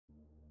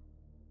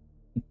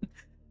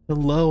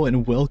Hello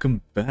and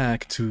welcome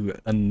back to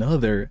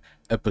another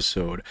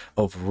episode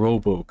of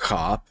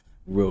RoboCop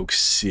Rogue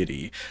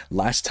City.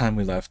 Last time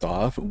we left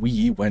off,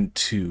 we went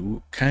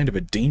to kind of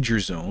a danger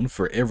zone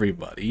for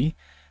everybody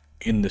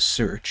in the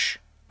search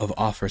of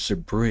Officer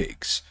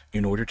Briggs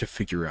in order to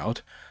figure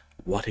out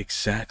what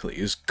exactly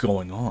is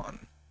going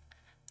on.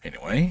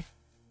 Anyway,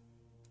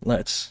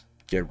 let's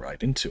get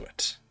right into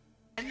it.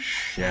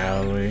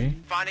 Shall we?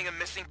 Finding a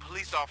missing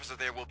police officer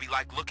there will be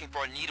like looking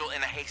for a needle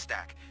in a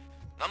haystack.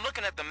 I'm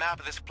looking at the map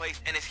of this place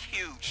and it's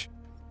huge.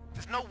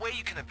 There's no way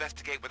you can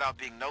investigate without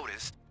being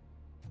noticed.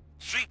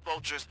 Street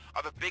vultures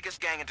are the biggest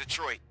gang in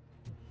Detroit.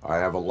 I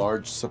have a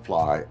large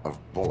supply of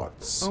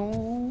bullets.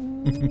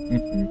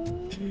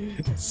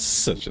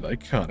 Such an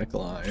iconic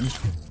line.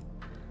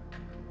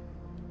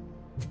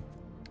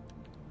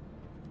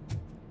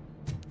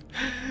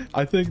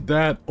 I think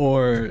that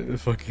or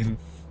fucking...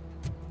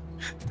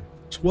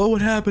 So what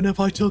would happen if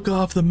I took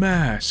off the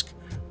mask?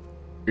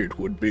 It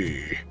would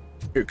be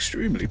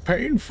extremely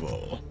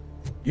painful.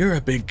 You're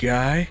a big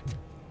guy.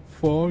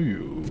 For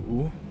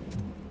you.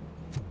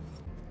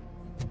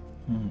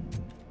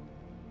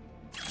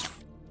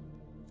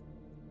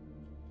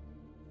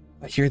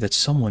 I hear that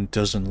someone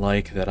doesn't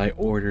like that I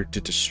ordered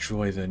to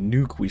destroy the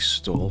nuke we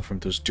stole from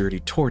those dirty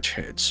torch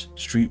heads.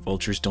 Street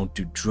vultures don't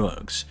do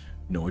drugs,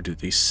 nor do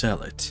they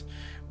sell it.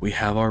 We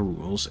have our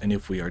rules, and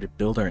if we are to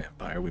build our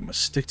empire, we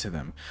must stick to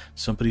them.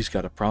 Somebody's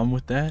got a problem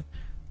with that?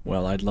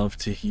 Well, I'd love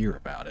to hear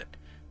about it,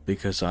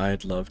 because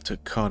I'd love to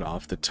cut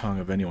off the tongue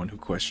of anyone who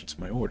questions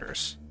my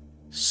orders.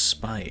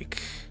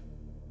 Spike.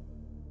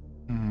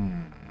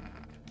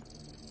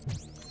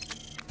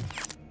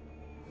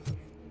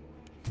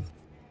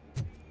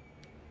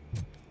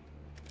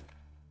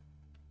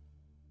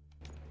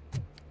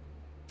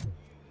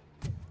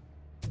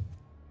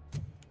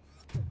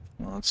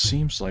 Well, it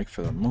seems like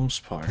for the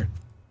most part,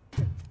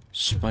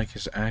 Spike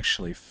is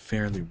actually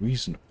fairly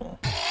reasonable.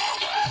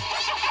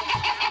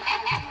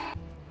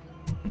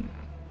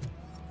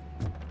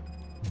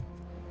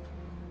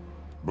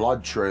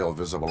 Blood trail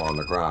visible on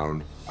the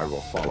ground. I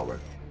will follow it.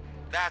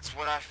 That's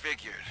what I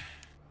figured.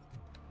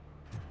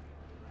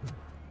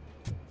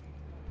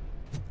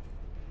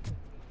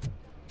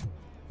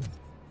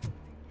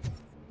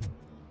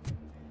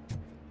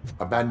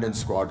 Abandoned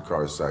squad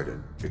car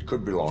sighted. It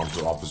could belong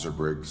to Officer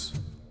Briggs.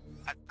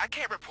 I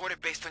can't report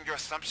it based on your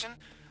assumption.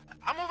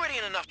 I'm already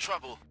in enough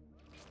trouble.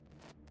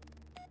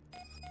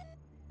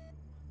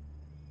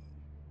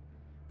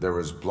 There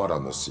is blood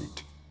on the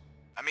seat.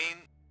 I mean,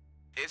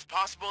 it's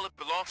possible it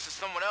belongs to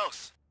someone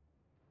else.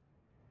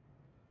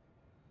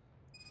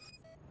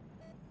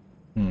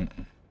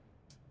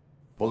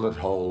 Bullet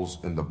holes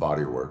in the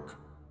bodywork.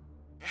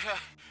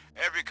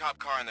 Every cop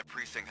car in the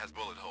precinct has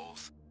bullet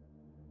holes.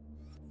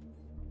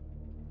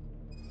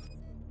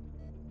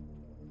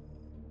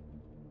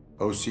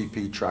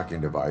 OCP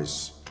tracking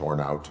device torn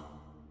out.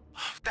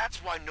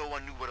 That's why no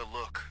one knew where to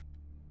look.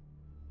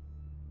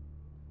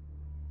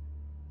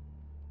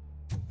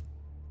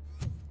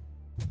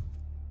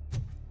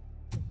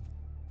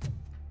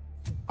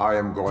 I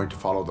am going to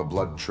follow the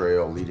blood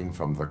trail leading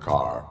from the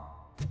car.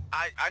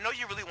 I know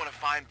you really want to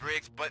find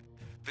Briggs, but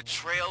the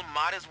trail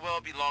might as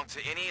well belong to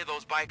any of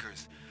those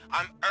bikers.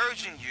 I'm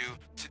urging you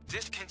to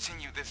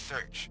discontinue this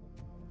search.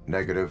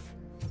 Negative.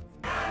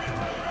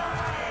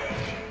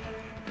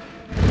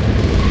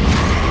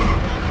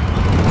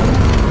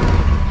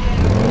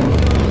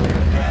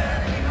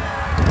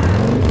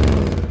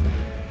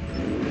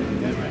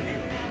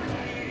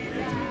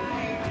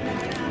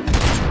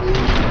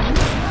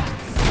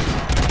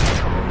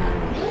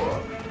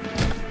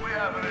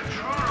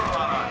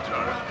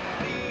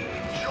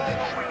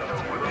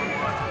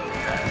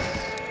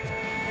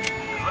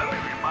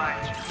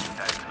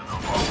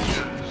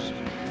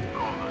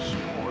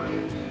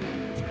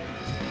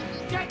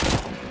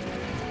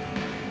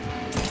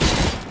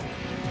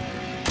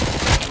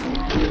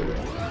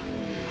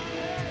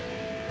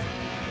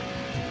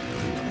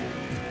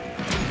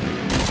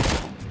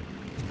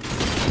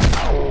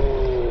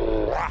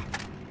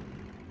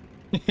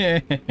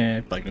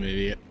 Like an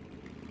idiot.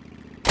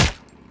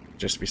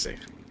 Just be safe.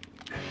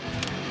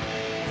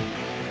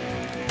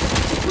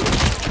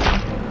 I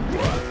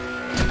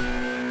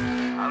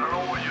don't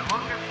know what you're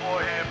looking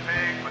for here,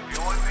 Big, but the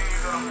only thing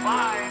you're gonna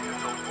find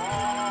is a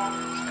long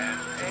and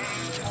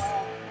painful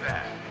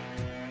death.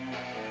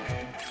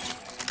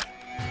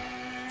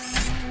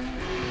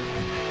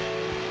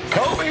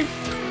 Kobe!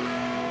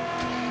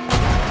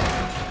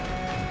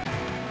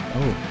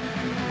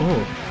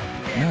 Oh,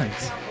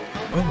 nice.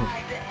 Oh.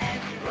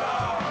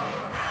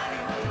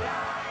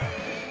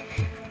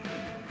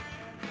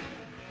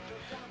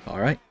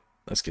 Alright,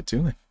 let's get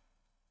to it.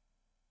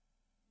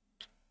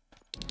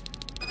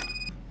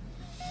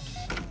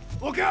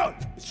 Look out!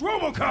 It's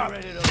RoboCop!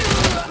 Ready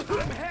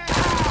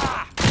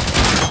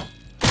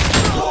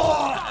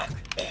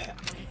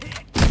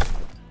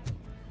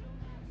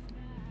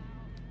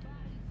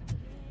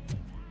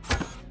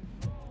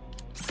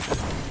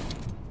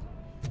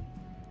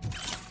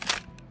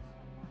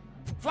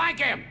Flank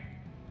him!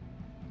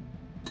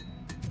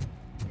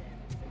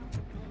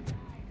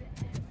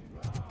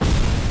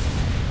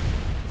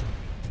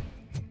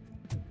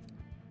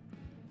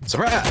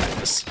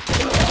 Surprise!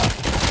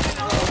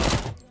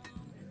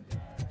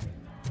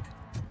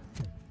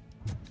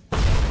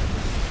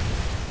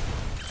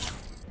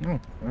 Oh,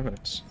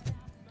 evidence.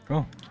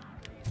 Cool.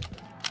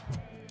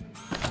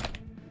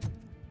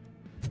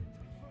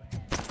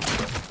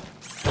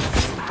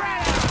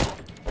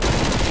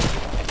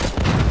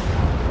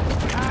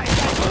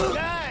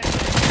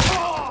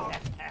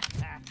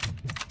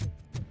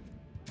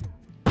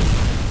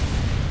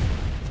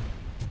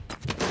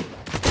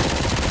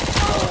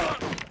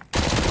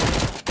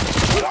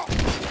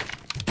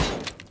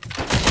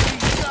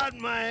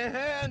 My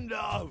hand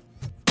off.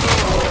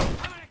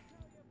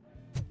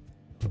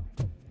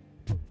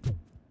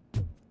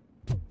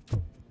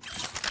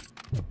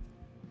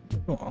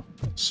 Oh,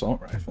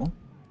 assault rifle.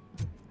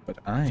 But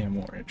I am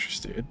more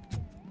interested.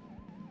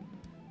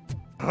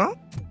 Huh?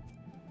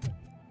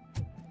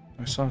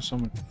 I saw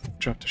someone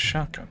drop a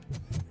shotgun.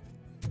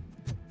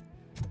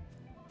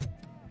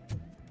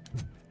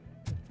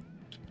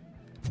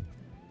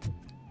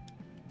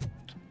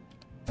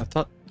 I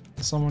thought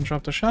someone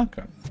dropped a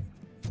shotgun.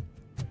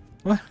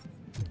 What?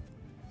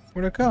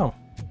 Where'd it go?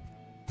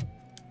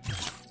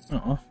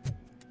 Oh.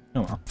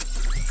 Oh well.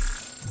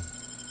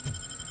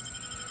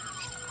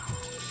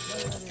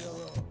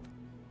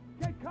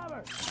 Take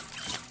cover.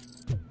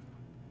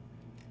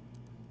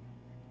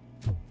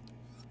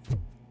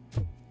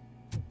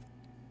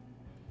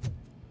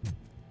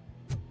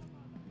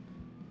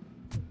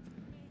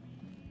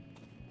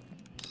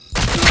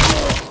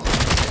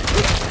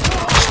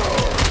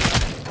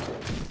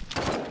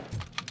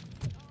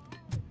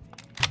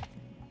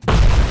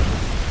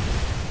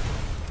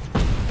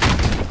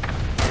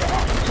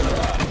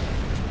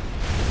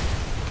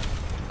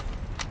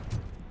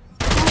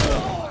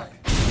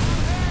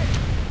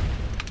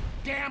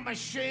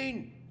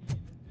 Machine.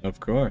 Of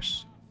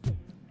course.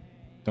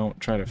 Don't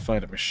try to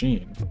fight a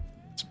machine.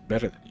 It's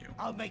better than you.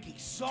 I'll make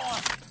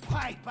exhaust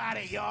pipe out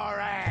of your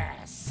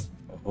ass.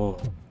 Oh.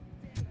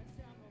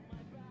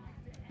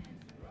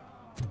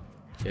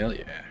 Hell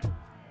yeah.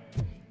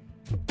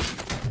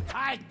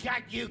 I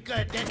got you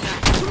good, didn't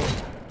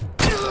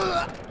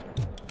I?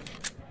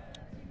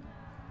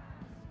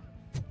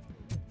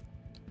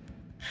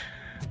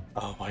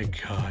 Oh my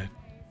god.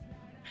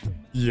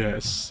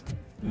 Yes.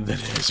 The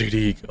Desert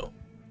Eagle.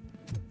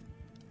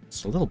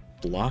 It's a little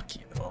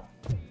blocky though.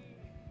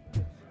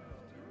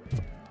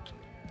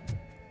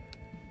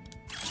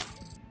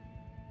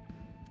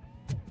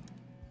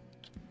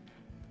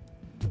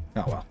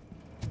 Oh well.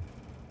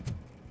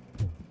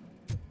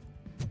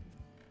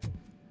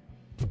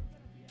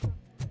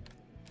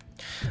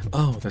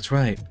 Oh, that's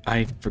right.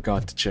 I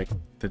forgot to check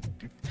the...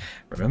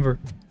 Remember,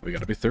 we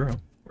gotta be thorough.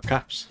 We're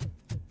cops.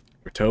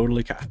 We're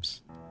totally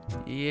cops.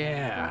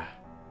 Yeah,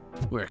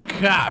 we're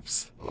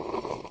cops.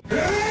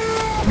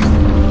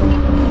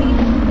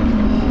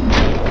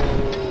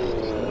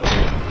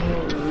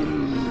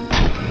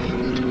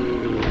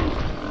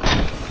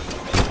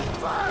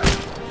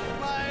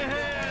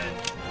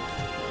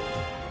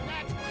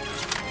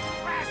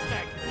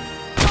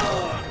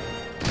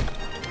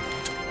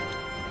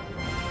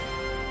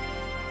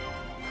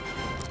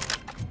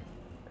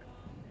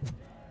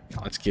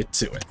 Let's get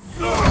to it.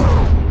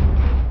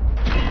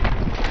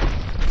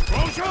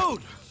 Don't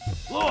shoot!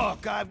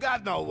 Look, I've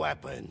got no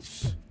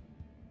weapons.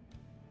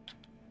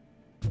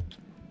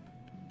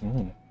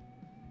 Ooh.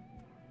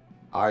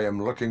 I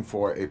am looking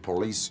for a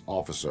police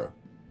officer.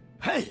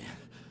 Hey,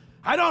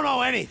 I don't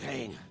know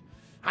anything.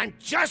 I'm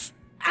just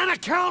an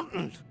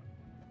accountant.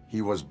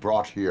 He was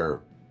brought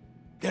here.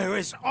 There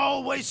is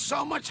always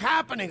so much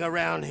happening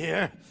around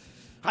here.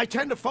 I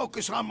tend to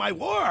focus on my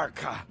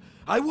work.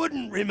 I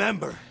wouldn't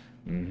remember.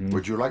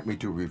 Would you like me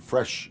to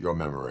refresh your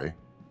memory?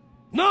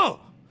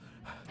 No!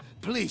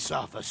 Police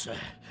officer,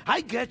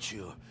 I get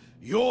you.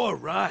 You're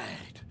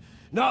right.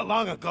 Not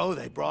long ago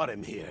they brought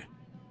him here.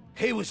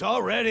 He was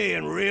already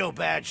in real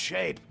bad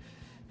shape.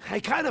 I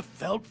kind of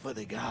felt for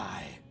the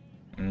guy.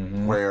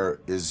 Where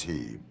is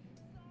he?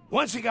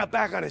 Once he got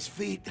back on his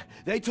feet,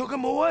 they took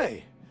him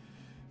away.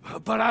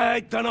 But I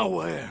don't know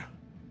where.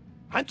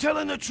 I'm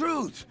telling the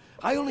truth.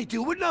 I only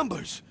deal with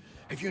numbers.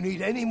 If you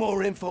need any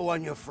more info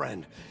on your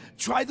friend,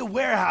 try the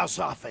warehouse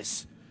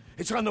office.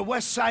 It's on the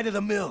west side of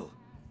the mill.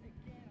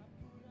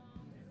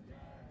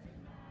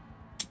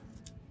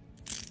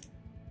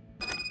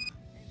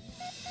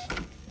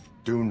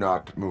 Do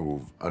not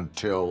move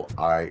until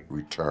I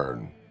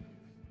return.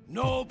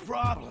 No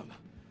problem.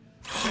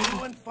 If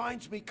anyone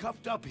finds me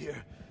cuffed up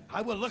here,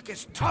 I will look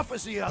as tough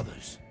as the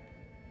others.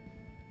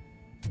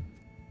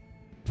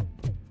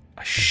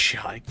 A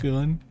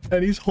shotgun?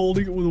 And he's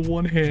holding it with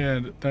one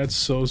hand. That's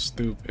so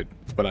stupid,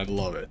 but I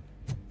love it.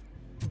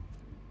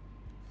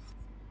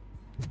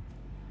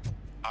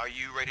 Are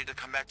you ready to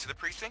come back to the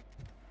precinct?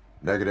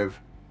 Negative.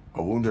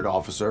 A wounded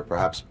officer,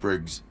 perhaps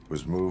Briggs,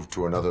 was moved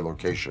to another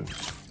location.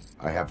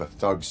 I have a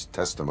thug's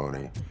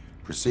testimony,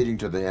 proceeding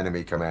to the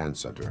enemy command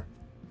center.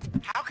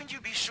 How can you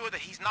be sure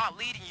that he's not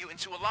leading you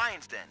into a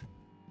lion's den?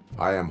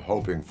 I am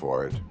hoping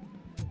for it.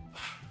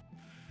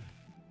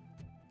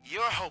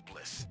 You're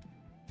hopeless.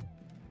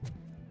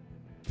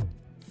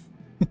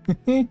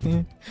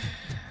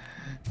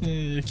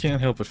 You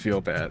can't help but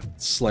feel bad.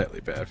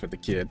 Slightly bad for the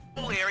kid.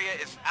 The whole area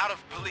is out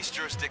of police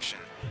jurisdiction,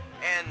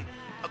 and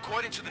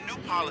according to the new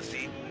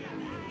policy,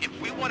 if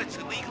we wanted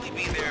to legally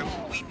be there,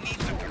 we'd need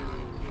to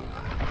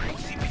bring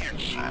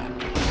CPR.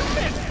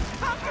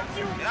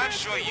 And I'm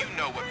sure you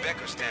know what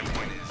Becker's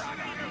standpoint is.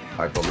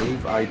 I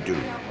believe I do.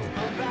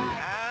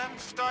 I'm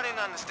starting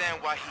to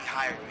understand why he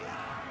hired me.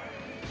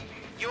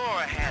 You're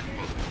a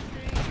handbook.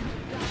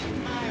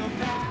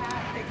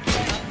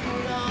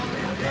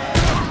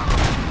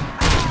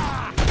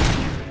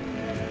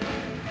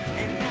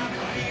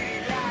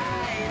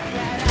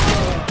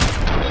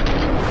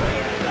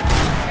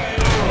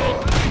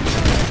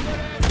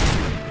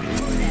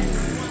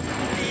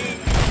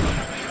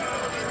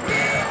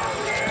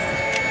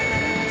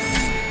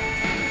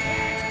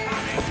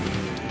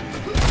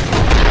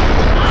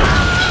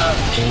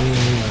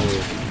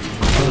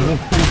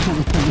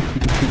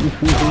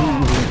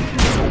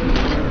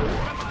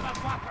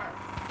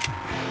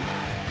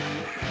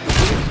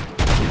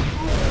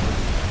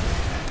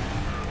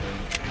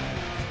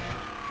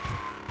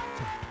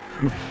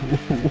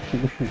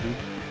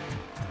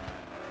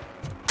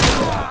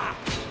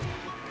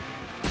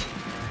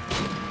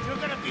 You're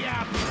gonna be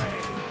our prey.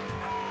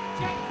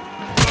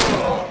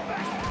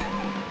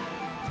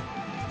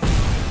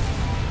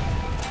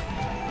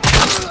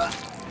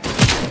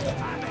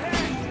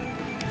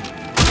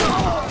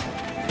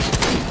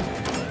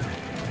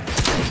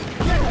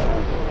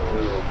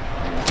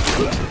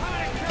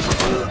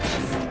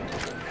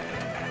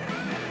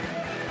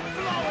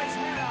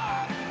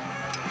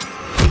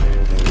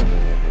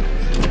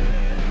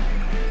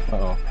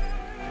 Uh-oh.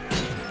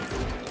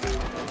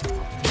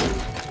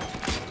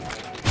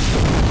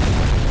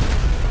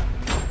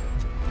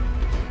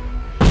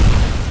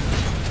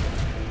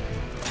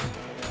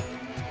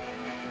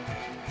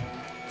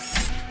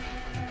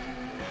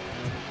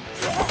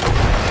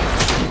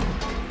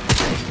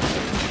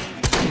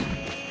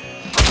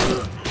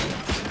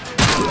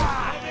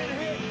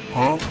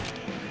 Huh?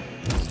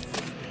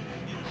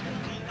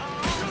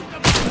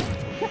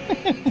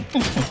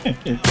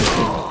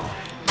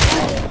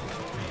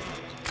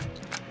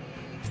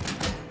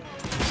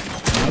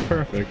 Not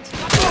perfect.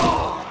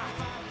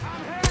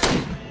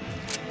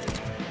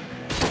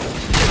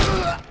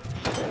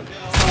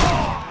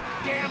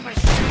 Damn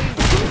machine!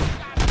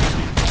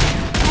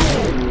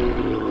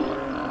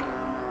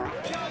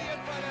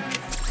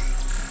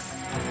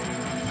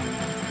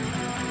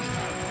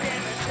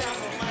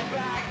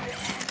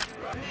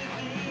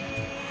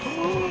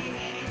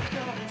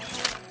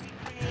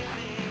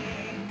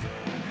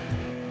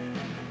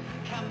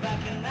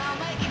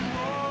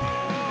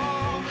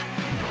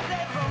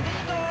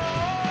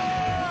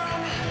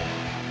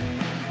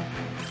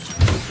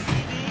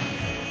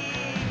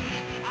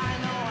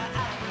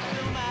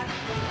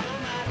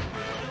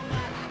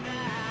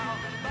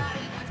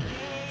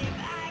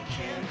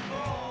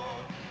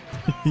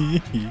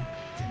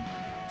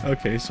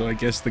 Okay, so I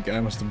guess the guy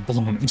must have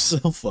blown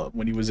himself up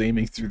when he was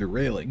aiming through the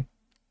railing.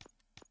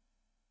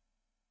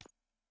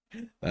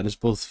 That is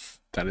both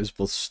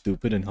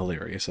stupid and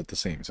hilarious at the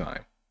same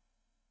time.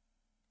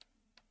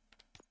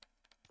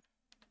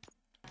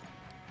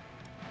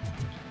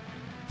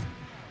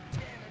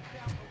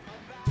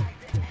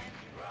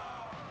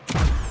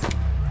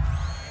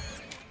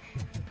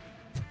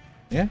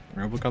 Yeah,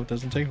 RoboCop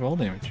doesn't take fall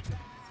damage.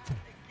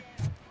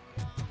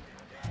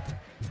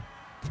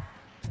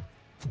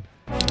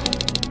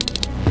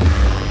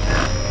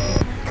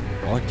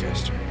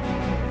 Broadcaster.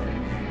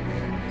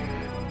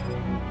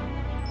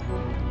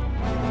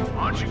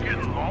 Aren't you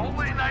getting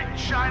lonely, knight in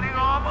shining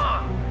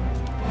armor?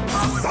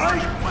 Probably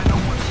wondering why no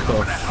one's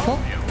coming to help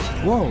you,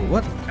 Whoa,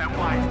 what? and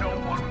why no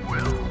one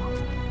will.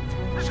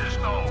 This is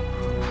no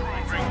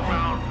proving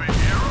ground for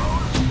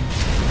heroes.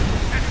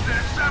 It's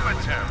their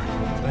cemetery.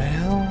 The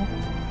hell?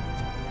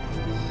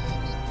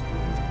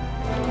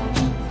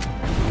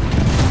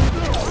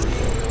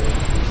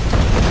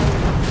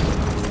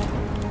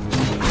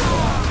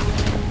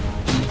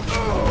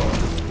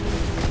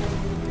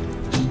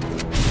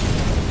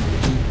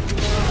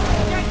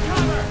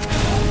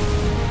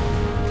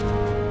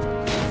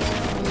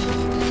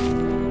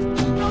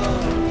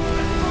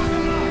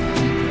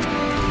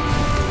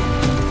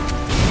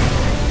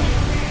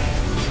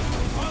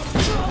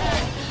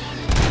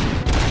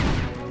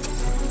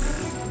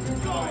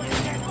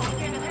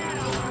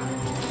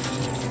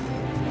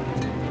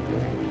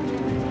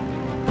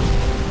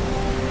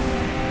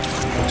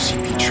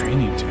 OCP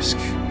training disc.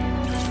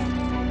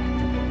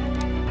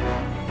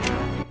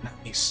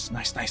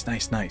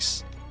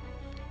 Nice.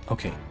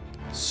 Okay,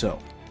 so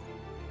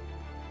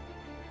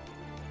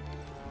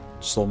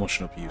slow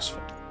motion will be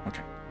useful.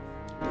 Okay.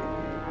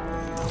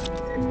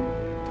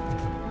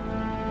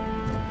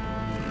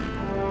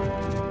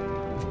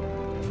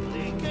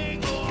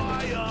 Leaking oil!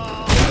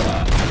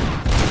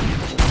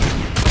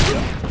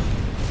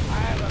 I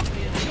have a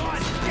feeling you're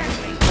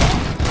deadly!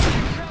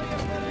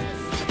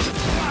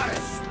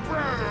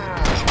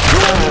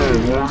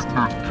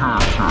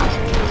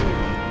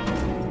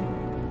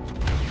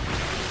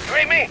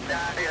 see me?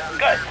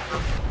 Good.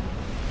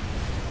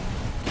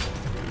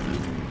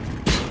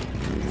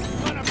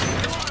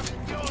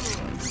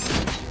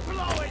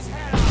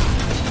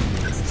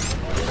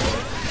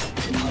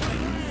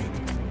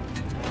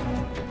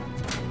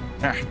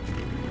 Ah.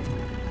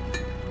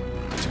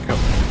 Let's go.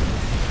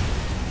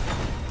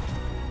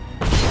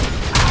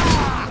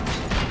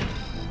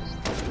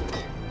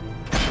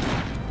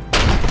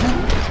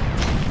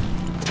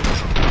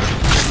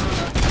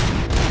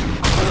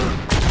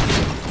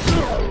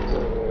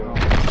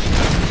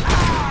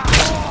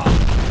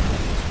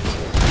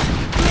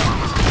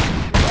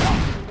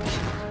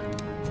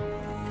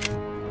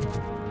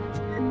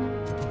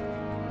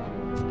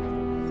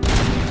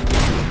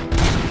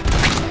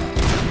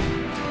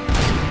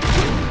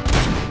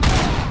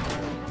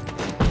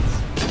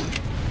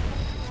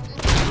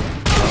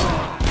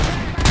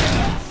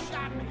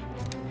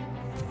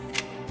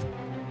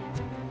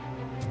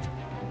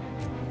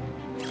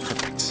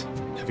 Perfect.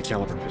 Heavy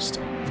caliber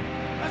pistol.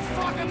 Let's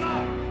fuck him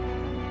up!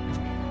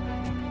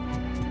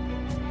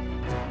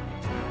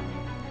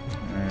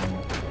 And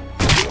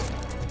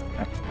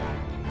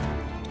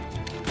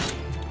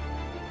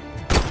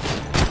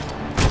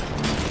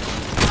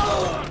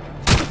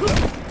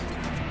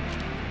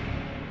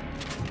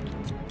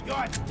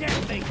You're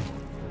deadly!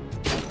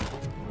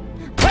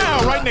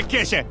 Pow! Right in the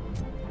kitchen.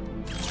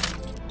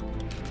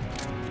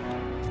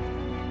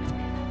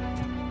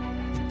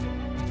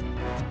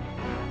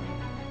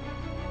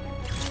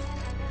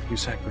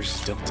 Cusack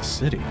versus Delta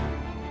City.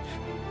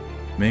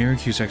 Mayor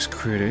Cusack's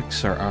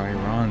critics are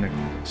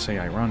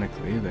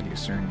ironically that he's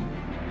certain.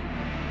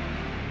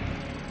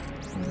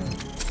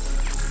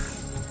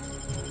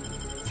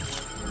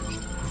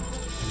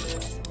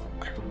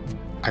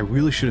 I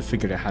really should have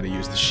figured out how to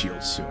use the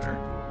shield sooner.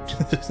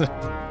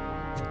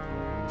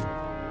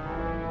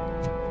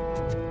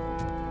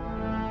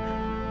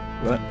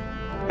 But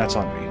that's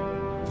on me.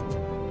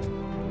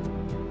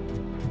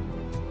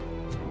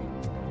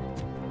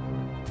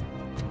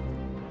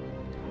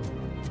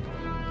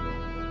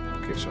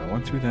 Okay, so I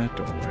went through that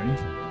doorway.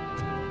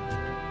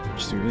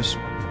 Let's do this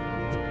one.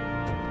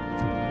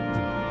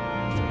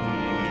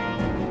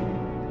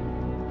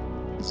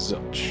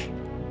 Zilch.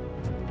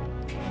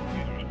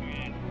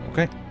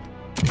 Okay.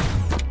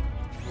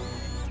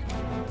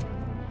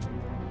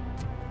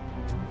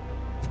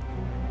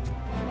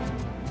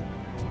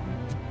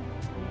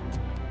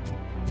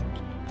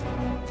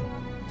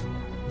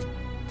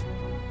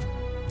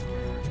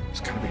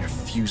 There's gotta be a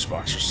fuse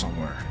box or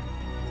somewhere.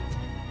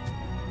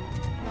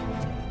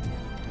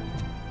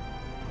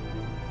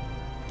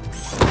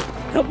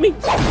 Help me!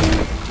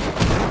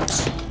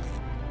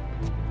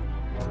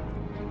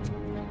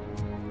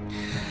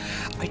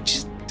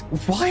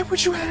 Why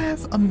would you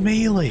have a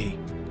melee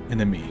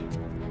enemy?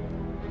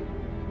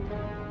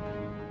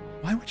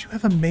 Why would you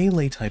have a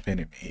melee type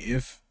enemy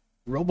if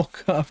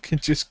RoboCop can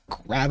just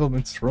grab him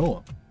and throw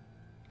him?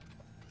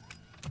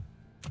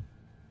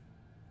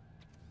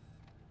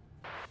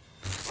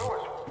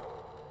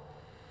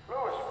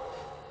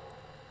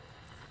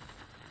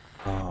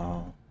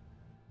 Oh,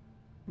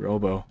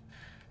 Robo,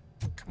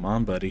 come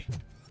on, buddy.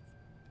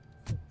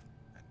 I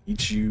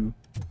need you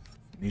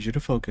to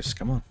focus.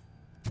 Come on.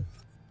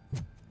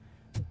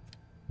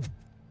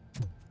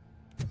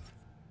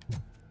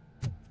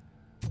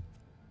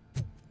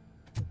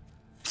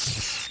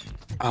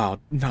 Oh,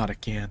 not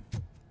again.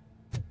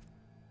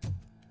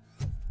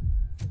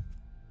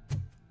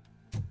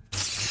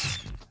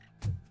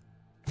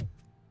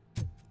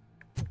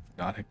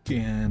 Not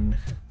again.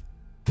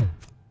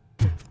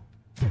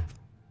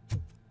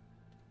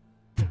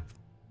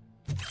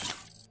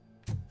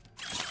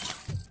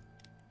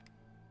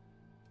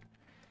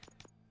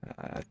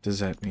 Does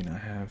that mean I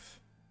have...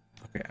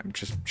 Okay, I'm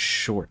just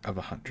short of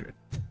 100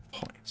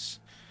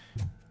 points.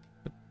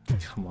 But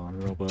come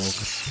on, Robo.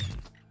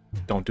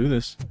 Don't do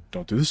this.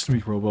 Don't do this to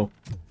me, Robo.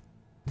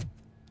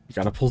 You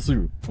gotta pull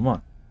through. Come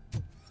on.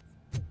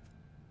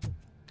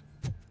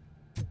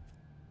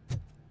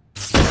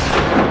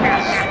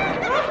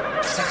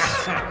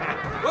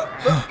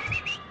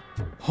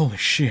 Holy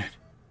shit.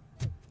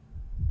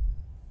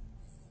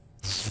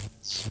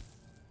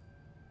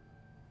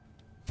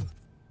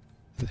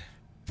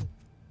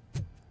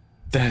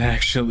 That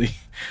actually...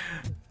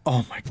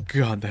 Oh my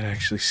god, that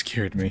actually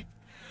scared me.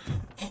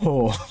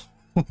 Oh...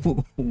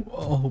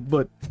 Oh,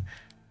 but...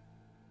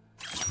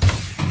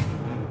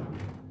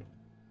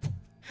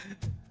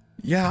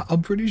 Yeah,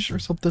 I'm pretty sure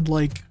something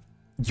like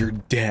your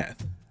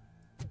death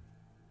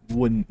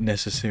wouldn't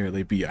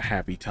necessarily be a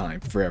happy time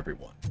for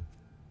everyone.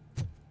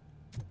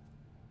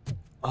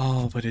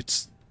 Oh, but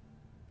it's...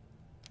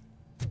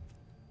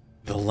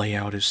 The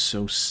layout is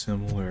so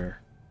similar.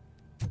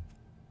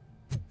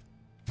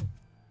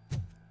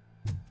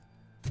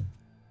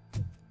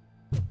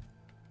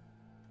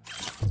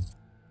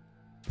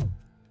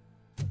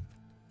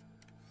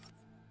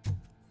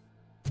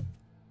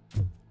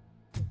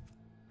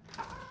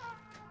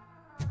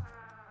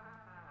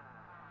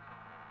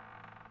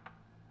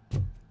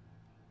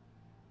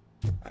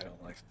 I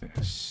don't like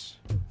this.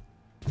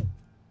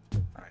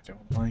 I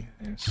don't like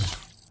this.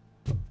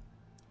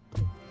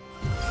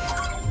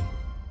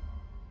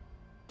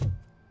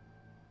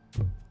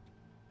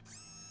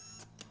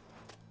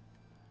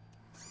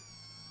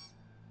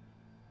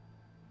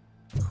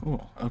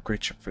 Cool.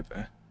 Upgrade check for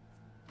that.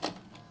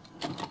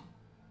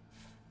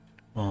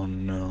 Oh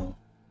no.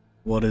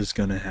 What is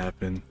gonna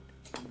happen?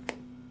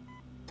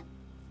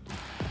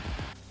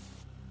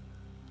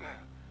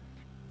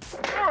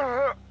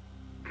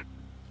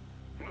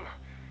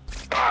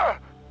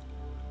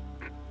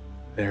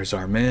 There's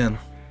our man.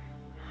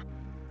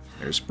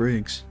 There's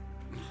Briggs.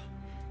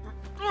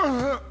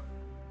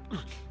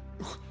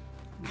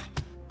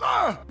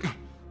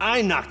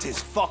 I knocked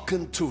his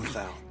fucking tooth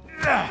out.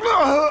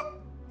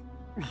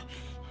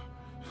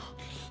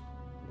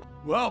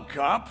 Well,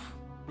 cop,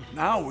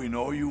 now we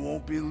know you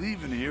won't be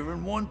leaving here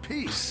in one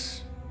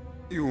piece.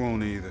 You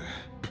won't either.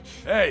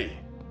 Hey,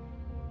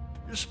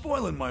 you're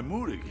spoiling my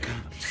mood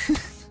again.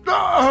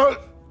 I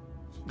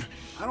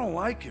don't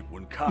like it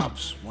when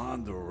cops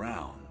wander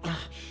around.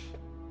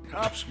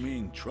 Cops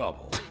mean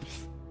trouble,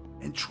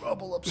 and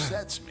trouble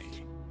upsets me.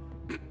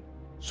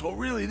 So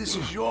really, this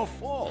is your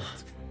fault.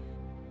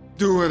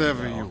 Do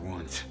whatever you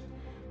want.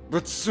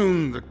 But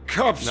soon the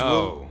cops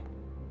will...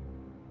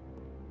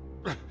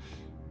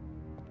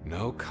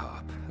 No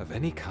cop of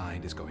any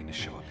kind is going to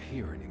show up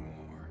here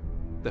anymore.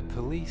 The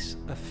police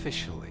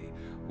officially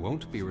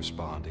won't be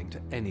responding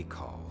to any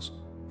calls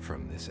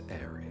from this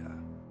area.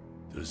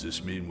 Does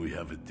this mean we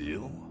have a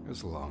deal?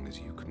 As long as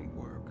you can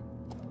work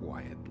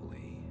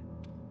quietly.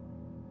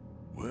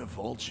 We're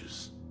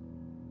vultures.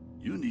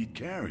 You need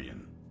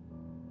carrion.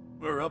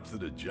 We're up to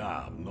the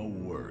job, no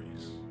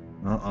worries.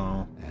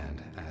 Uh-oh.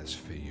 And as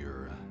for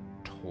your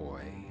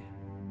toy,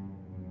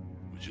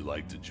 Would you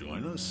like to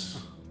join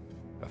us?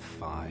 a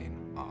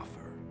fine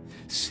offer,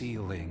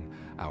 sealing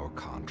our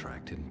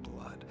contract in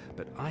blood,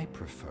 but I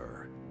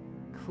prefer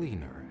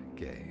cleaner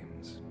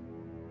games.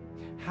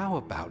 How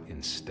about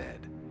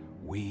instead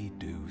we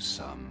do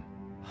some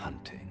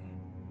hunting?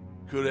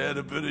 Could add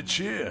a bit of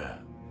cheer.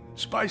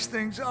 Spice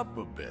things up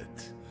a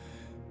bit.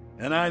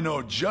 And I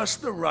know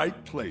just the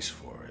right place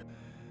for it.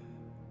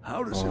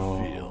 How does it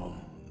feel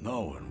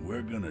knowing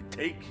we're gonna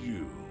take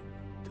you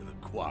to the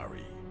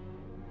quarry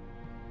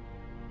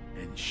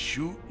and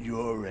shoot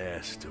your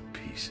ass to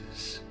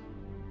pieces?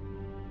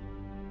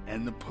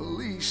 And the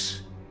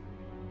police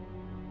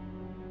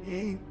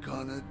ain't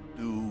gonna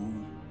do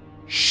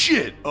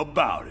shit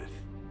about it.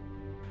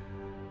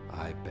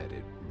 I bet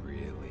it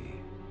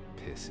really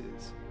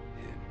pisses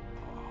him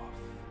off.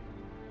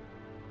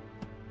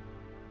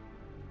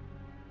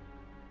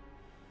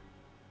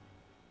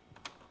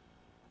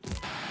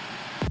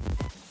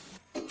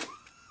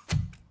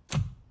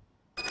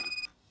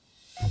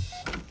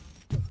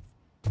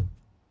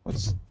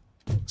 Let's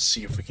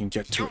see if we can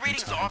get to Your it in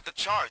readings are time. off the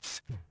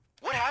charts.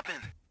 What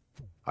happened?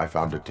 I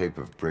found a tape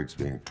of Briggs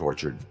being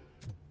tortured.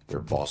 Their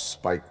boss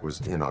Spike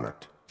was in on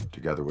it,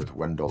 together with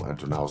Wendell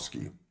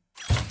Antonowski.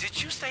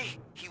 Did you say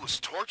he was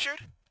tortured?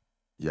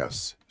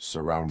 Yes,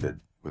 surrounded,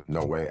 with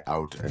no way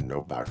out and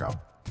no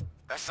backup.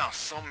 That sounds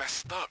so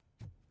messed up.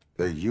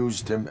 They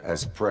used him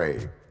as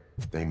prey.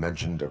 They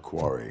mentioned a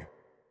quarry.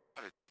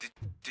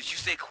 Did you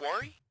say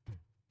quarry?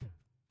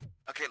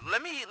 Okay,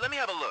 let me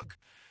have a look.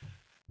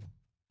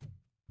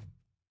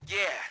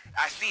 Yeah,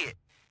 I see it.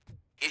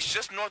 It's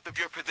just north of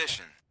your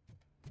position.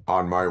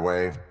 On my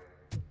way.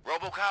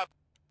 RoboCop,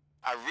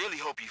 I really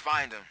hope you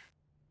find him.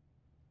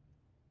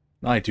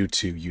 I do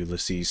too,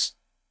 Ulysses.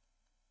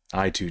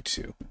 I do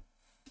too.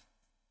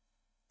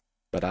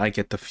 But I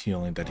get the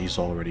feeling that he's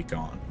already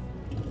gone.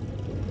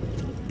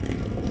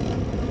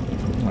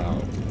 Well,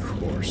 of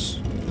course.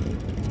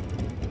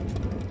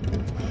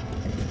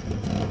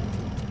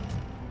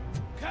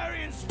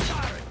 Carrion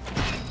spotted!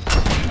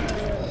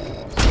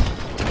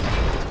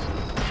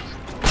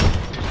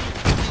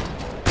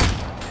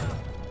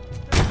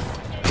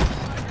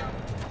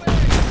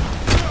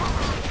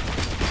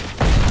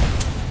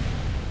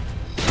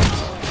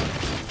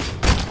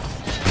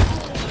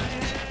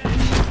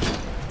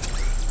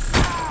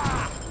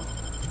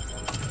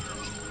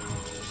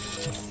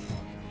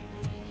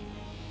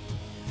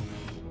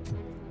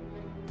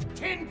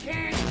 Tin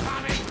can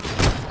coming!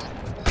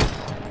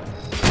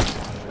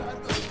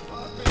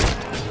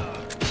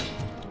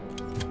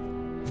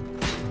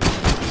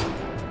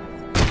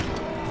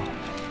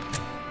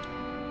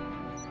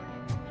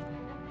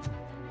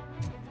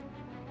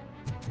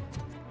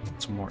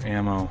 Some more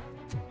ammo.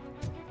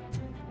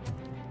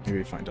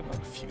 Maybe find another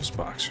fuse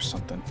box or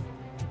something.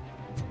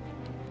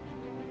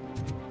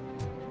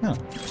 Oh,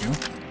 there we go.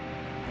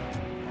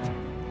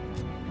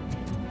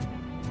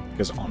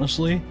 Because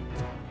honestly,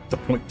 the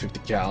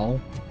 .50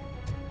 cal,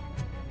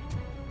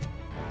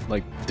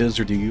 like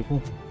Desert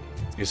Eagle,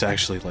 is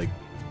actually like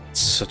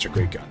such a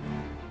great gun.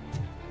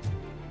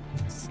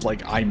 It's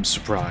like I'm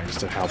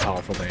surprised at how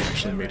powerful they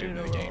actually made it in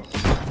the game.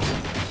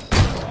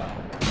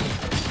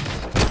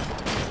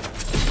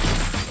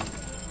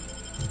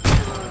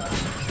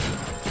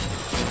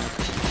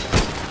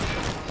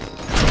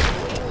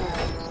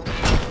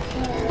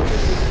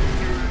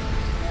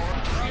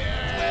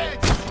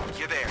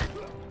 You're there.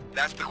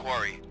 That's the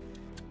quarry.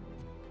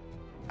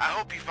 I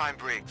hope you find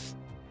Briggs.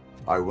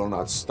 I will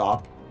not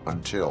stop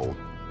until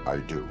I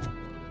do.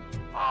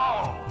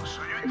 Oh,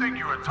 so you think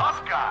you're a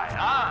tough guy,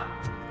 huh?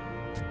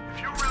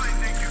 If you really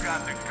think you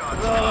got the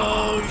guts...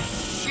 Oh,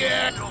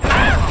 shit! You'll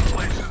find a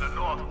place in the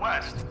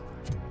Northwest.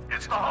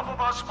 It's the hub of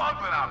our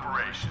smuggling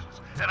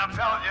operations. And I'm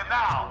telling you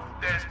now,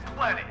 there's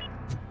plenty.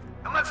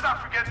 And let's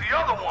not forget the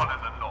other one in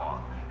the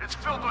north. It's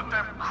filled with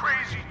them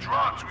crazy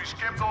drugs we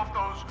skimmed off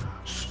those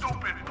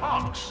stupid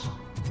punks.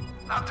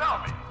 Now tell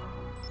me,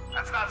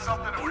 that's not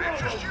something that would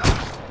interest you?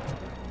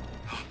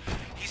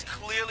 He's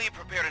clearly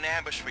prepared an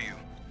ambush for you.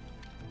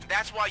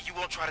 That's why you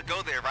won't try to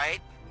go there, right?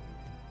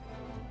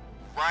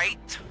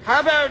 Right? How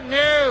about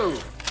no?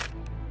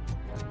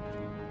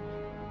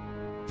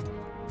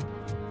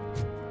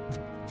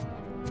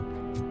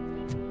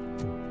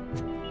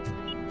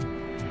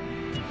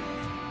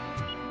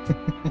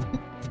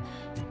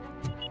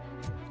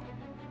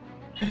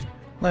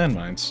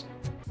 Landmines.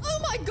 Oh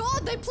my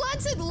god, they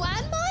planted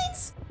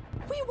landmines?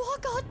 We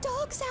walk our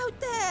dogs out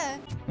there.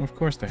 Of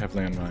course they have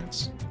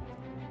landmines.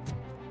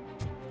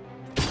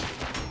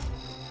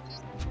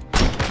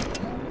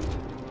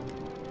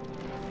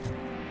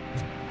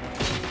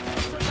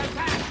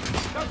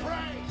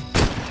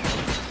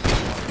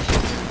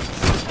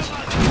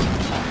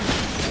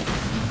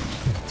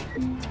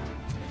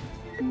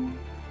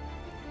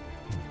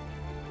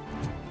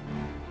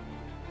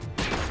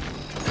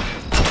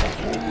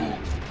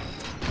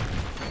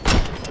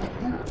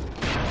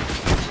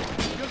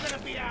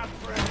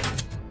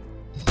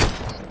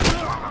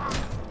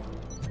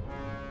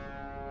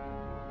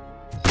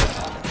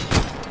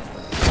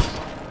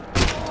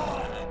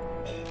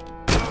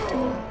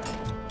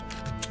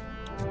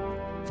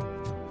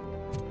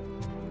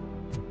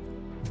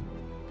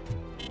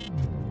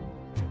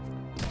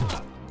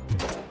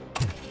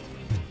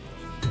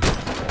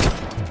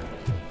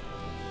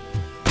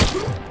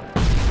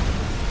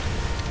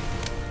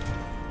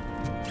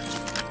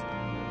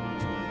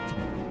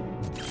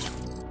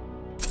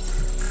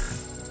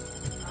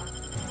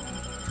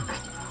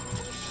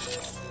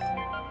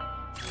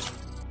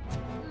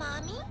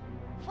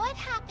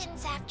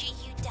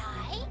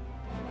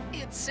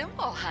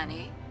 Simple,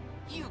 honey.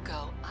 You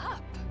go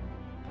up.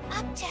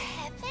 Up to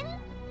heaven?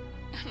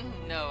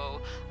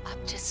 No,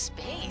 up to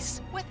space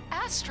with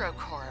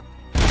AstroCorp.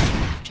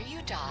 After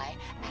you die,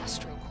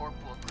 AstroCorp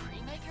will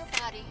cremate your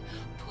body,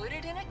 put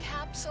it in a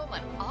capsule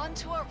and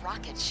onto a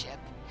rocket ship.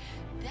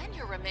 Then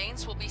your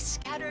remains will be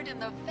scattered in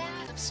the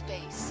vast of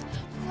space,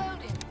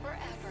 floating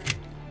forever.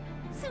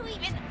 So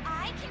even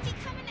I can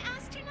become an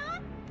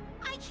astronaut?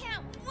 I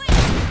can't wait!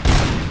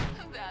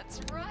 That's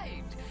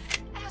right.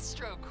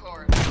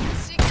 AstroCorp,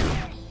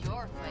 secure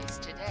your place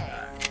today.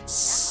 Now,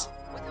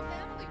 with a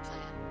family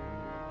plan.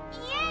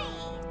 Yay!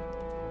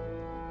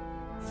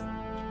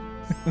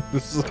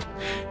 This is like,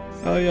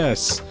 oh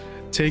yes,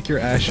 take your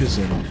ashes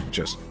and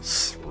just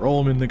throw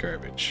them in the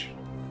garbage.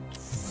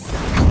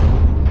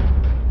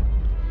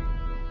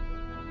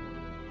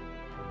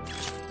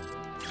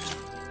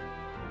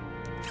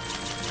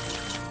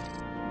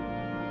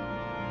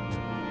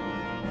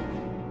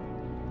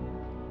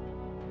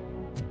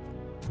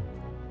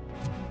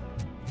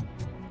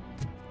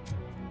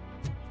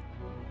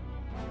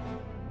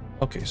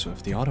 Okay, so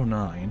if the Auto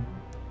 9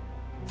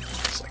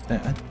 is like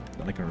that,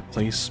 then I can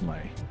replace my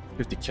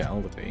 50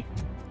 cal with a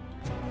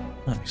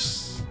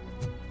nice.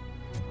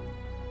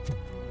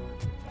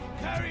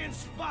 Carrion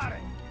spotted!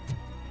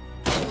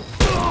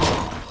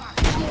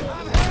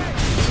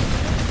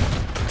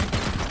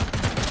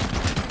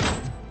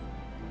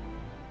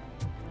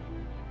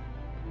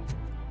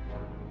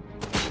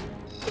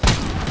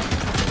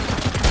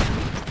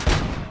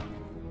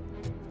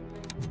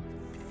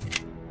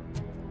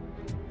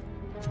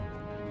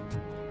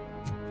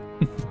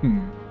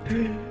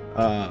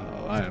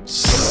 I am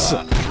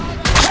so...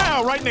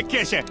 Pow! Right in the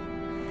kitchen!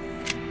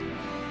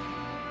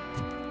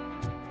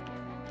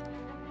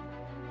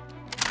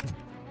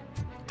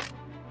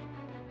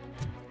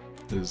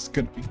 This is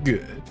gonna be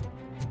good.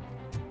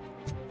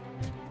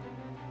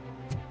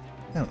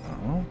 I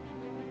don't know.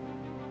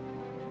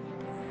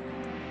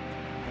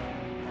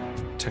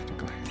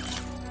 Technically.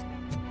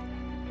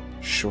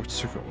 Short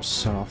circuit will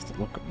set off the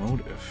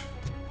locomotive.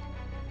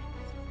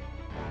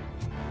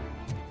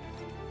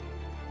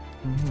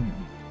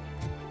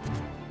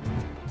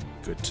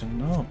 Good to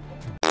know.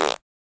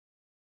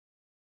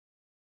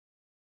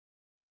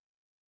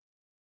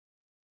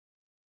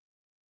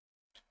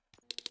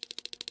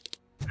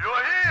 You're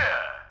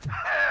here!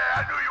 Hey,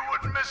 I knew you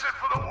wouldn't miss it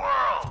for the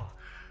world.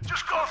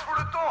 Just go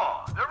through the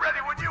door. They're ready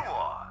when you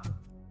are.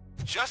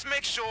 Just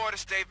make sure to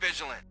stay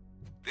vigilant.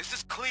 This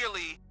is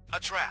clearly a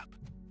trap.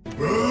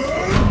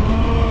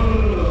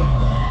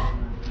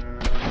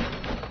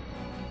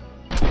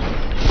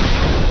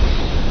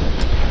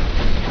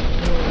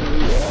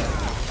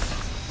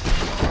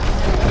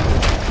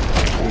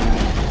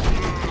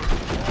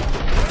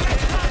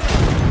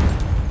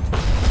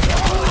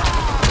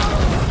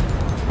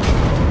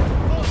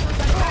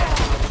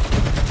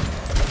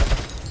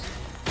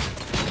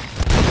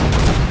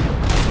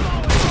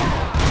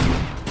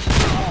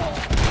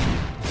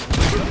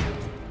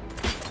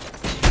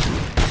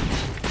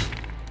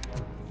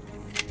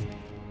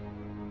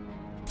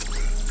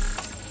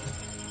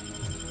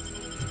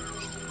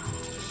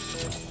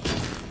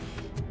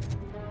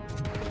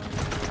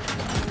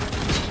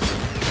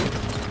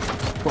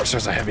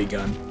 There's a heavy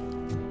gun.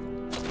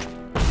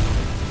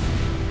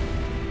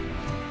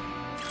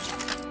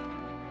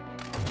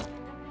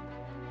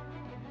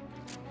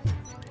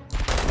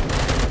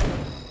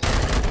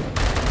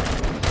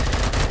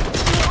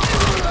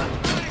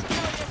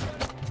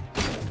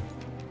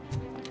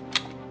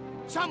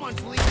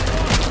 Someone's leaving.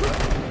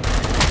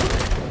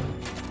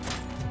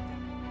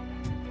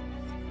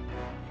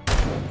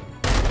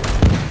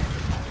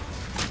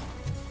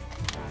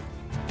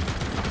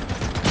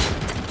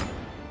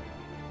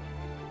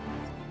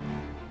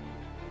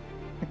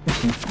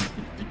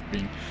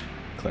 Being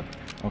clever.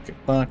 Okay,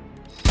 fuck.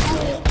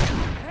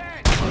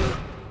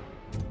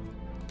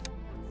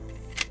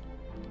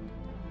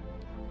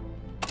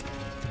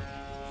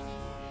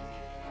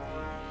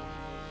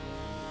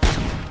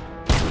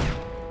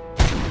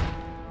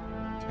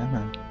 Come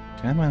on.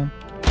 Come on.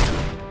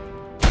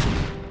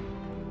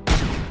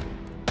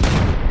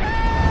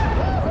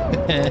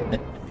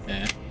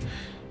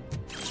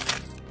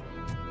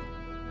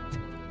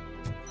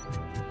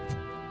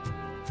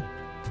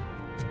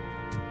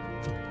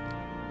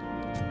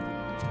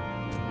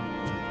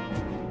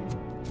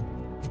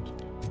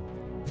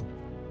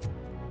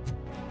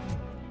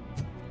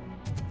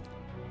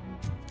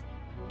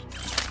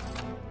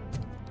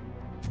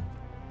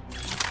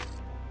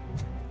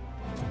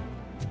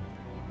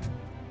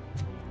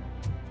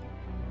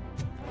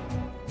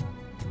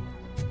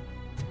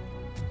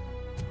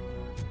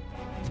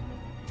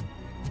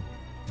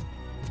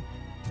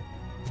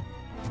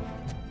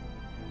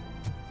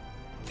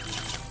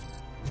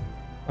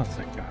 Oh,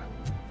 thank God.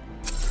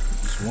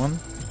 There's one.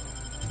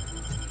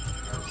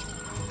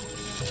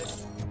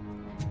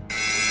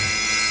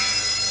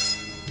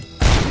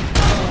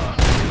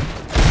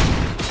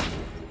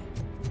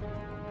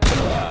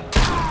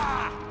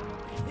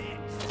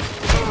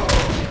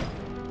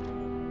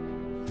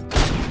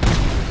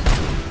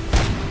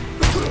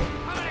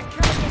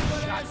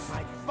 Shut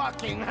my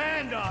fucking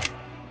hand up!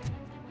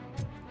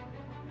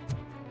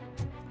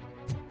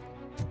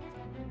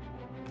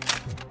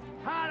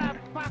 How the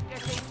fuck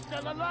is he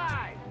still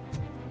alive?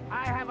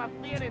 I have a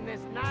feeling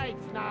this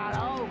night's not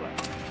over.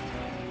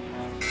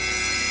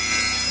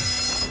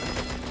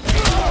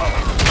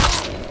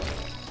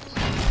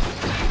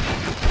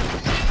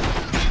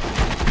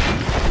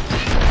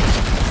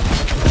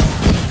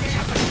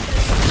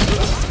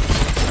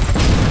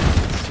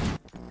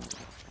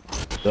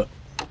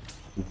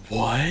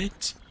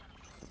 What?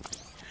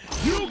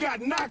 You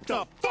got knocked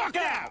the fuck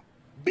out,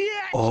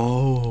 bitch!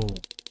 Oh,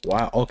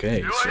 wow. Okay.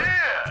 You're So, here!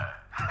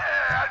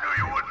 I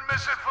knew you wouldn't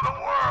miss it for the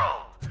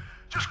world.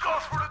 Just go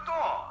through the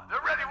door.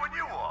 They're ready when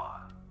you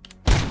are.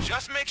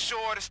 Just make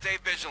sure to stay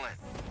vigilant.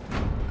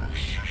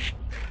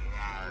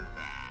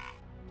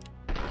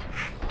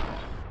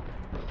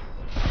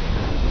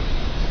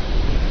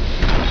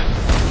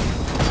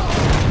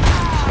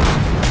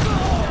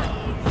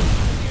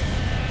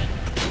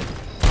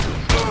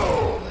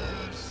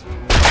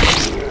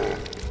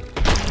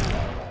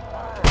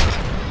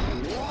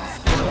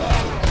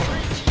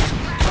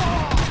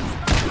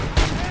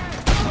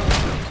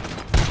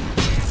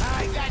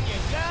 I got you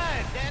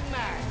good, didn't I?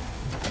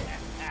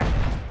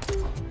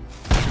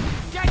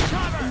 Get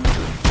cover!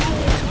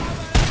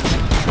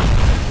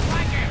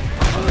 Like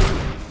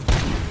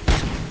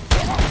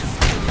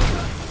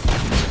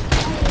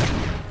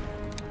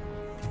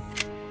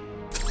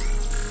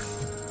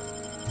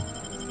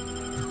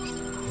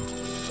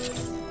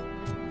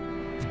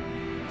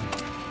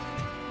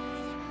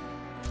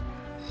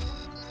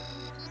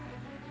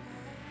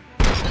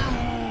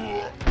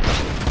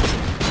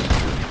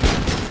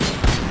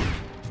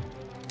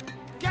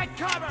Get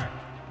cover!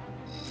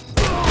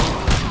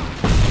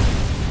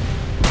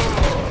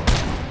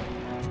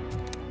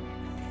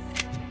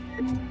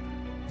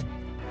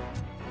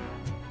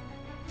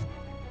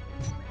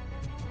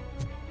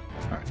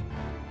 alright.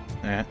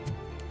 That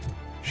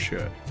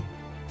should.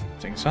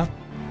 Think so?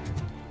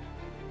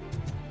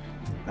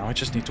 Now I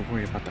just need to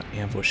worry about the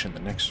ambush in the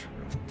next room.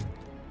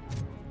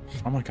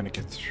 How am I gonna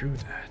get through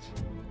that?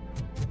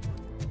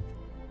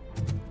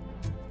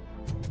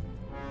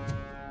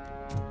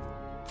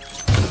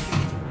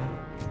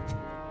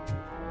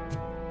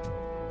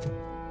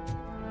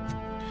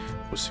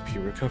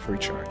 OCP recovery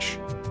charge.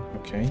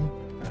 Okay,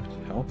 that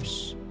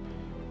helps.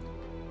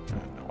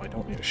 No, I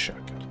don't need a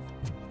shotgun.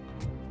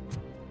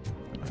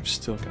 And I've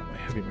still got my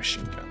heavy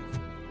machine gun.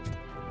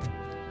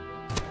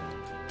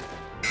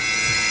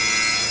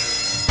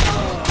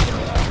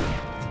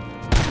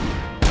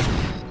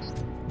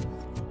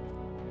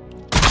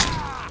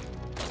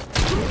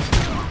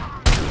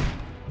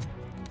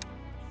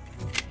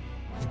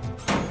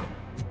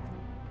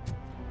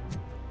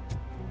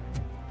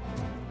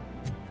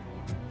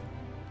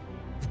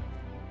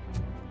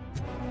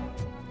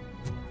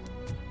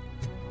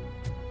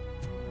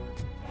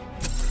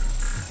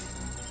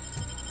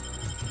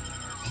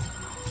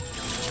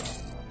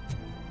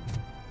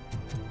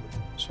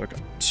 So I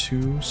got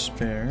 2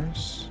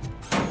 spares.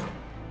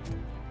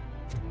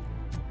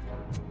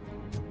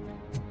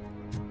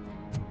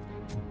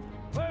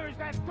 Where is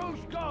that douche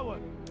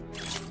going?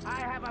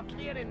 I have a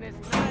feeling this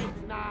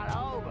night's not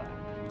over.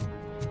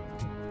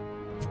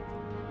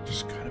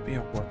 There's gotta be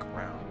a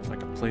workaround,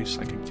 like a place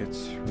I can get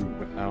through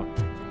without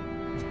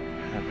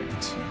having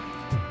to.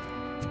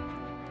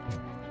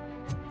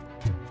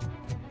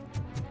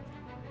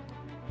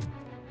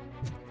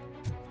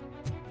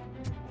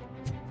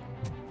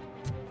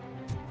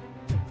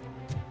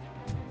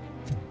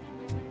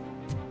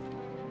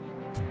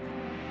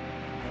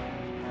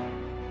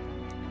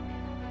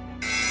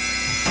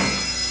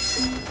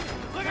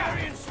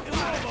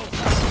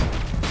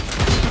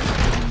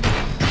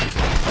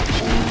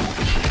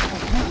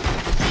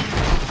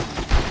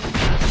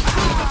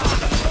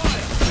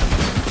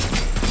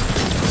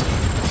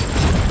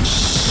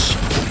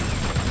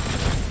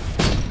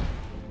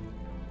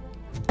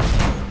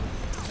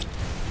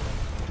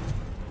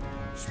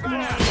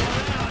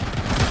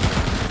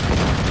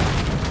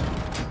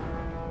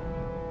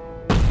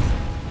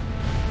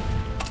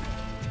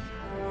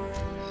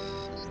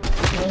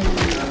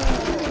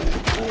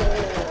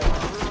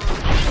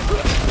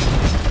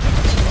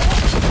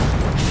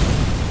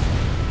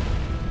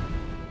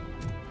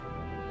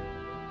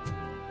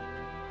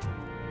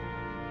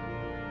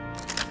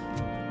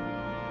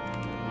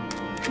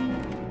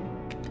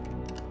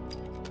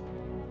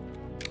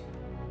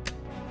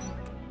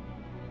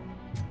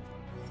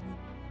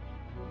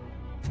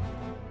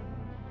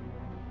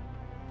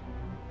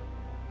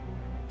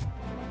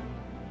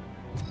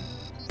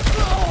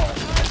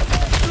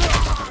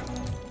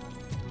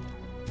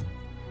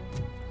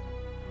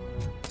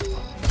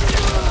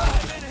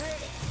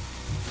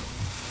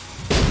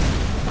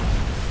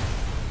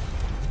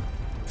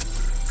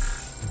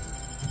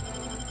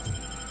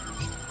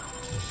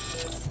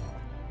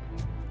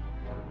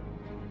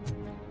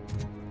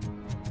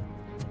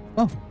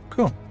 Oh,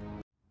 cool.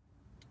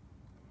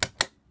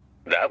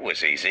 That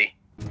was easy.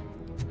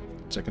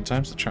 Second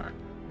time's the charm.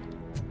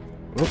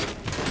 Whoop.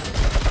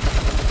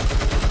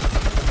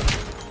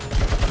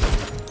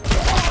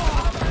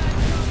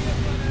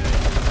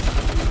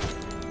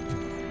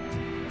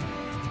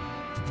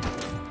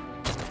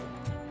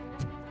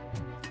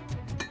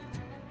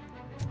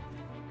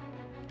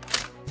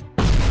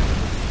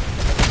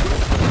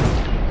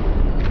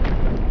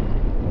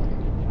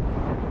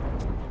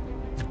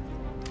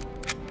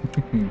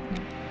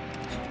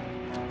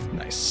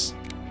 Nice.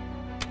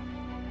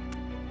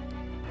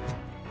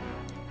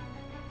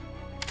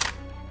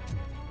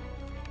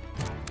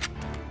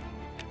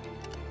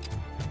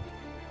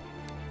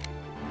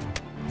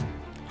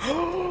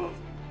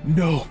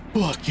 No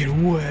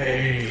fucking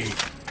way!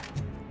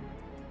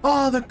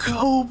 Oh, the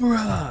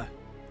Cobra!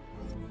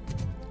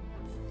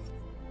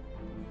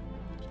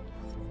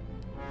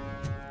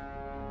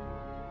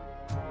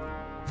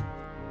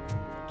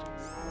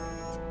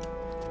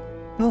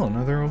 Oh,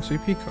 another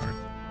OCP card.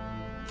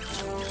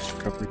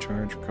 Recovery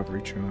charge,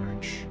 recovery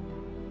charge.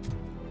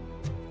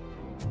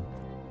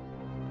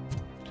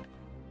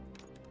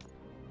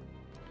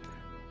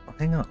 Oh,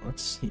 hang on,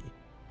 let's see.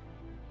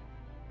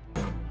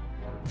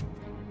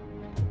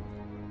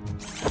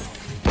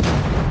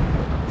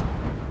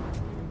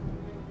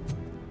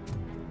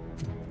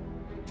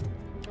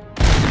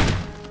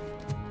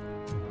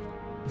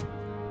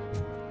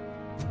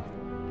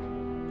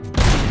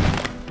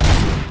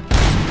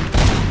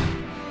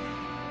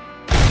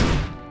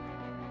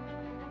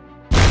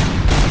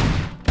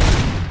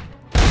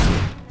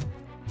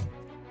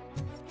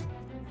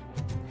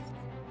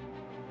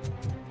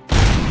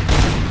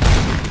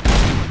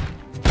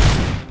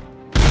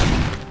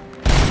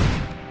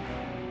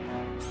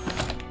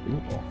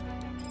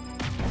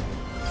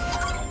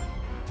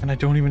 And I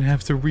don't even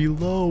have to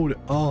reload.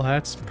 Oh,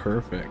 that's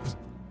perfect.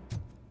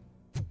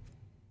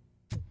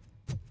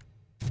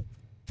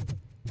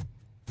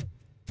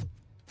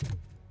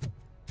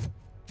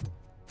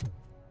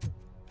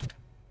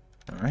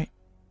 All right.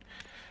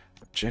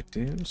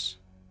 Objectives.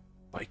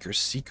 Biker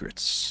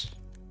secrets.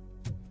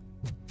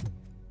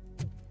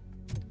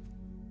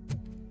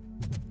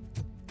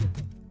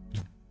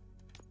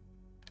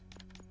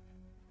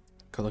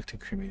 Collecting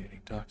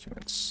cremating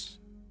documents.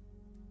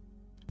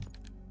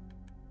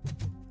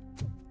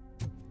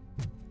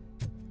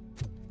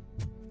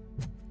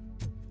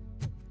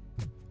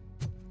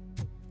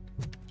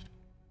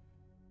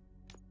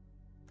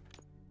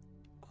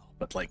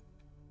 But like,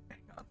 hang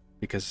on,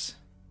 because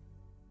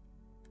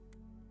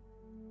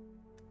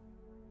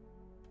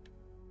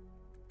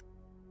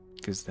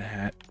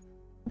that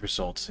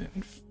results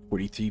in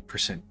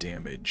 43%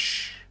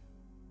 damage,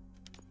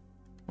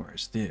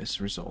 whereas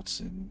this results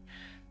in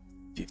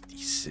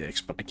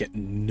 56, but I get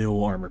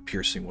no armor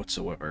piercing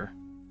whatsoever.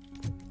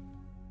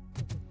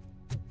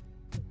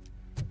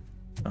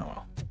 Oh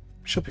well,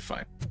 she'll be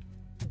fine.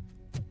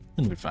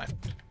 It'll be fine.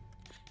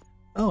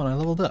 Oh, and I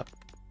leveled up.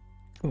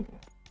 Ooh.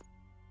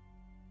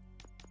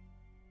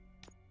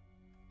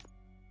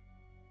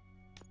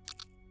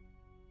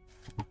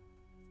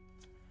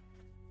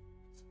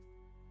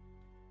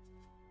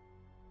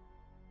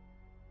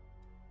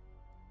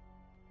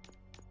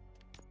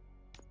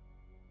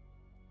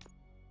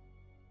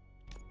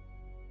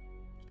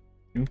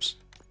 Oops.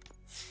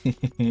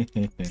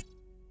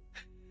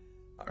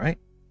 Alright.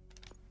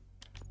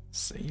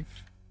 Save.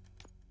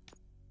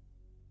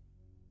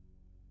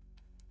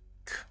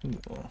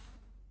 Cool.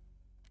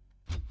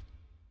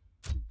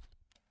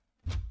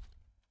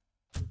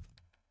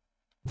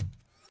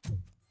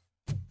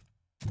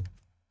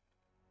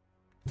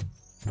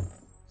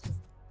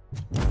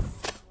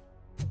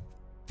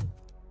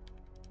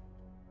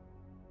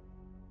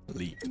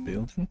 Leave the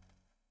building.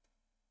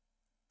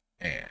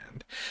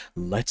 And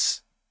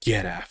let's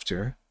get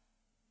after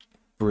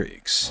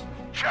Briggs.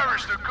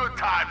 Cherish the good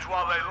times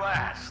while they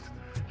last.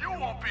 You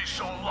won't be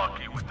so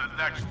lucky with the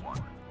next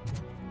one.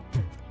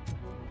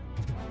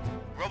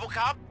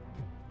 RoboCop?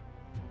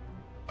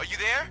 Are you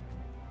there?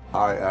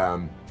 I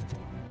am.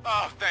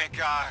 Oh, thank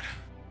God.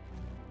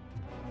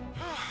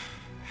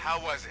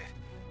 How was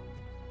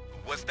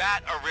it? Was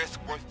that a risk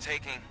worth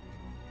taking?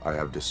 I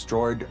have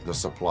destroyed the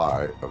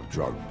supply of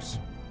drugs.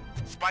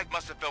 Spike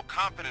must have felt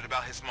confident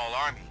about his small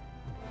army.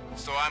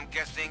 So I'm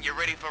guessing you're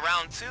ready for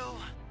round 2?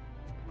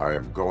 I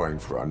am going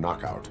for a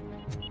knockout.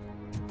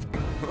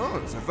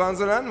 Oh, I found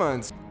the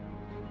landmines.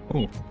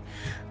 Oh,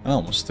 I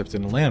almost stepped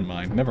in a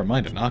landmine. Never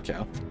mind a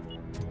knockout.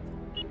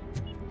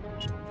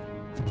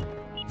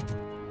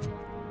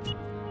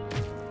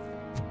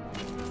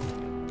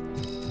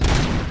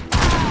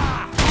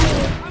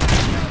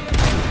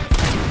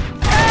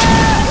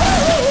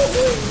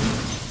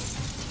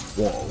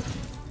 Whoa.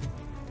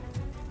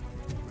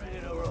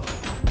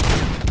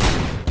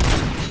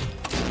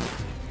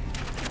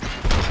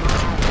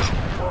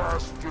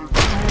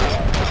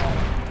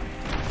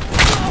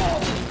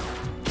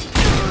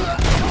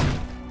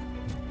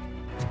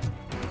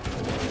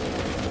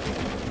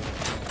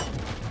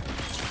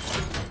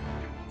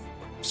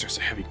 There's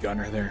a heavy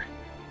gunner there.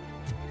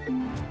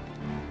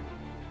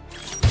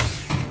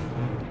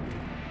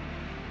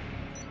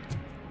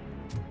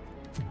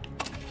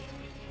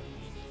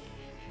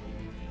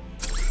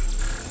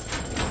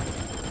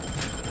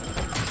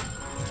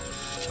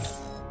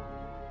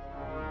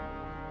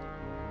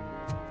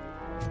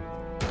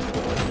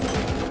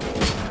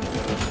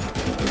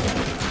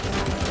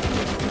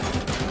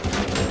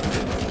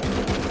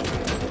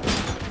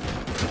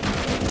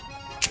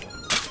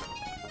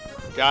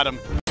 Got him.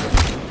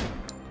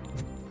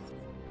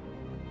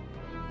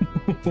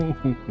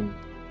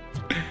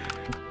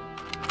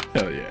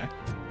 Hell yeah.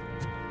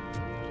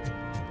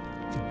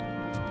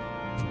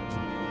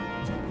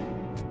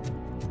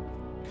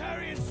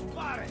 Carrion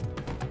spotted.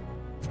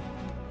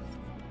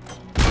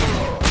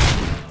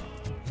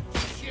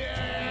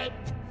 Shit.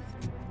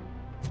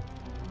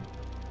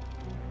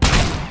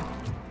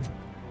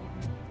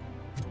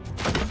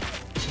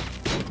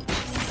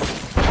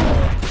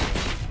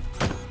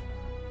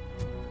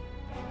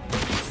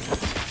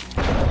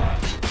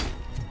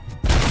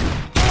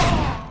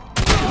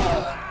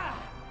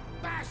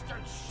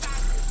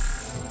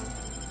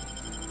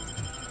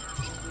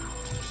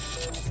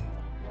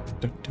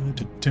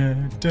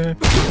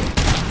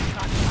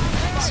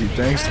 See,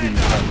 thanks to these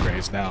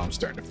upgrades, now I'm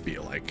starting to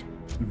feel like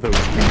the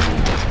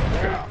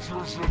real cop.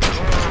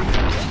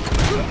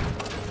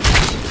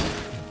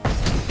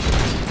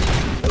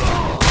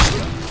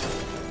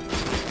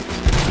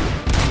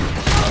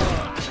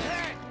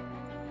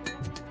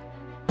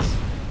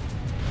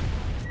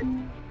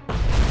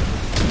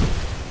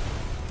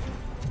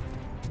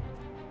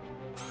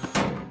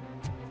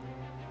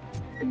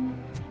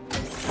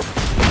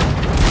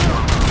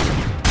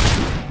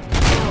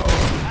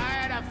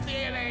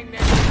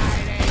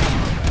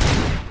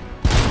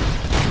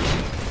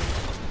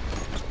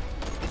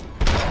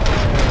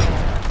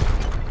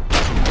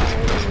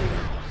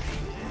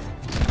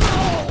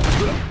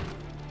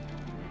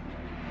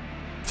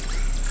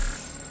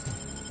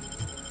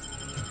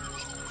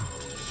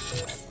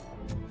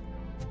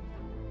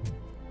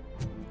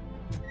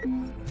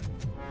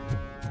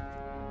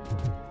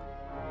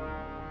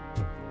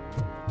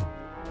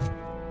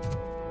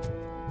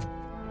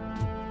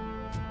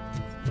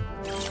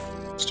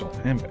 Stole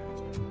handbag.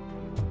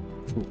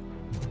 Ooh.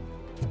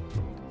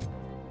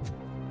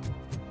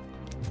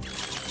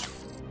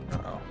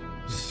 Uh-oh.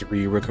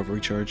 3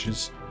 recovery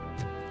charges.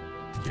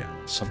 Yeah,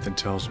 something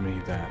tells me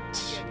that...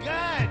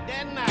 Good,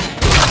 didn't I?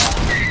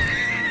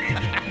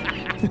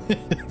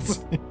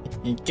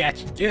 You got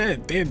you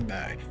good, didn't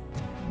I?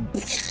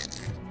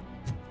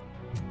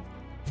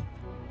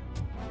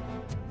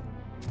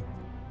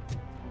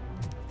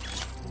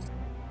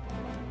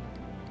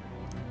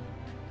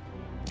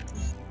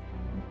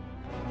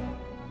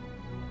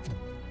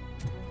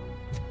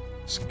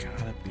 It's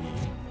gotta be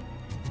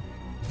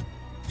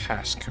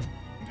past.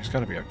 There's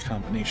gotta be a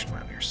combination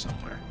around here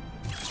somewhere.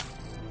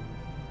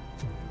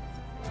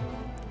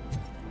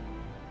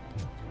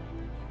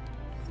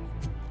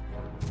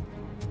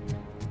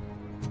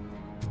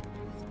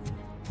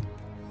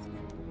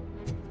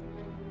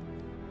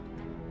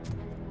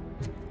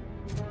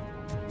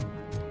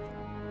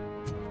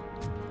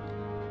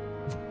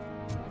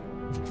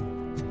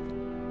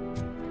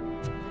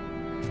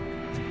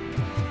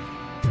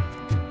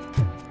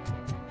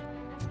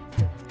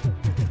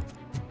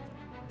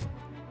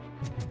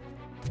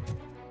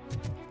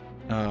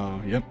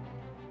 Oh, yep.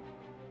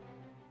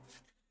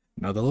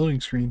 Another loading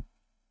screen.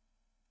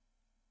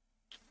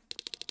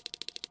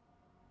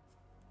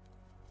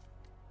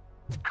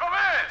 Come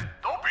in!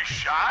 Don't be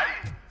shy!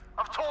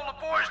 I've told the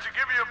boys to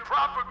give you a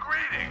proper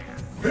greeting.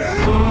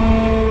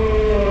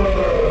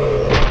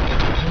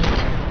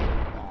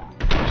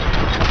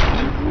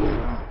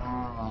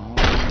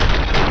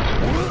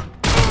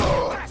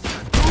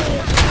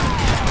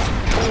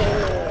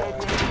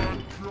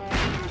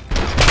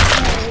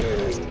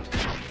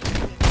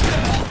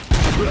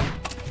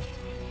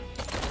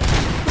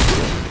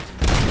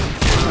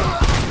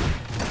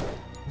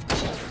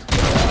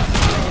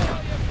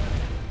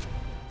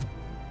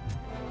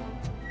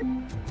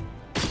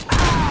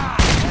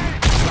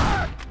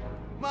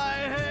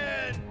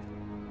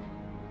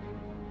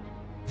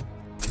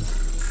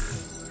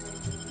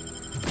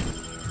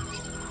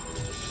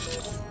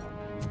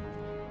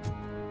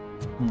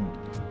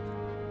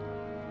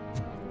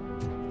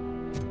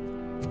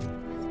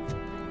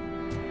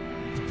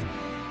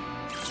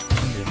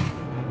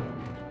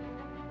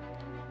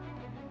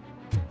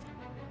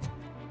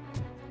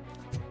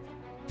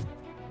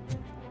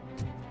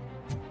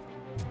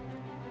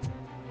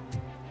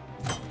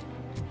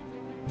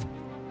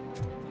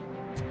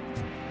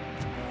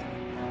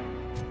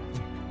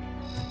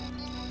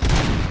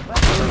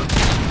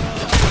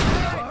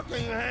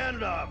 Fucking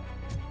hand up!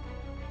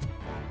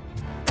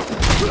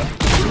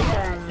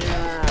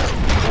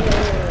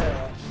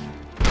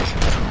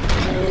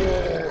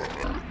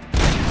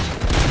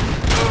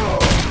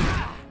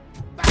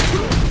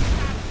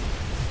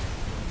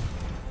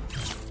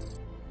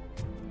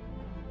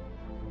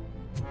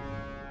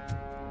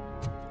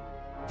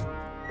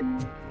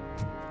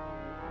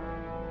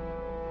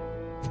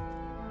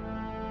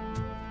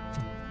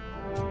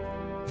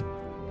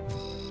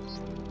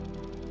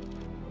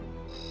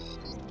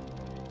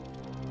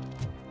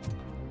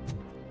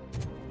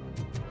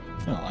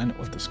 Well, I know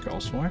what this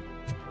calls for.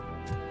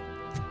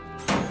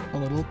 A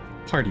little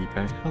party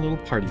pay, a little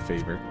party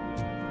favor.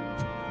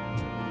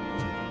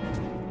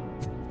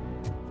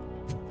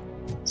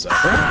 Zebra?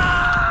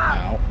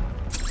 Ow.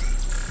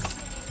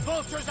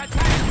 Vultures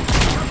attack!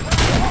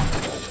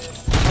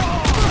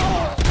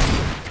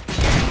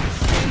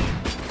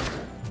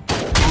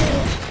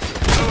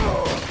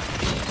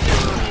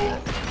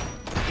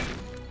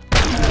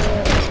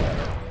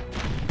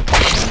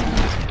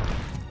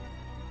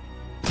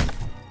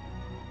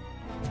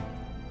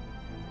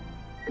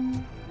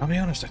 I'll be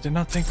honest, I did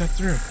not think that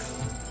through.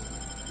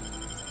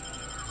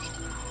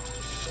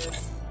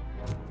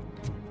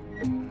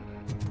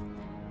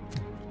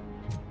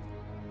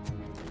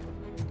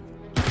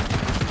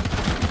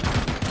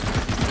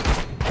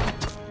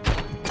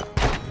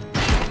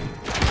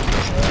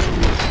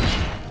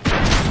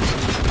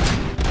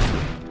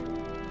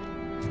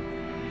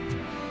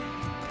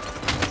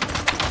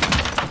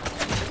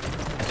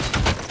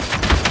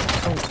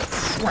 Oh,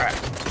 crap.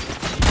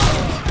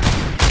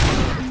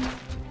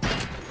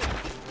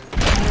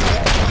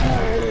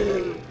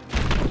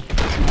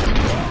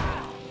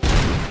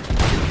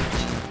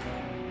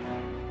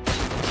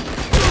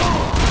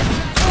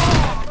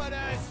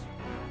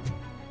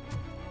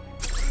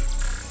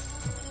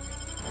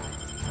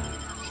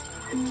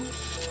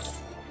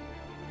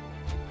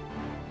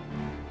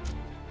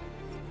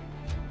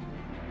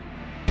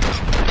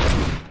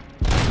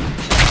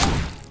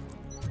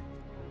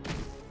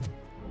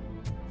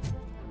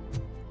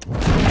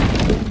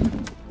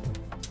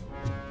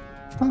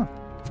 Huh.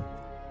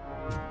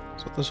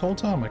 So this whole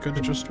time I could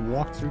have just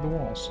walked through the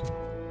walls.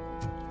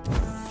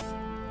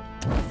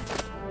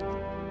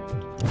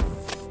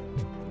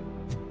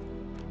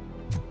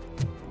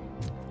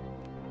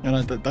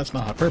 And that's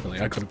not hyperbole.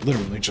 I could have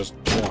literally just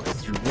walked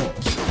through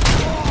walls.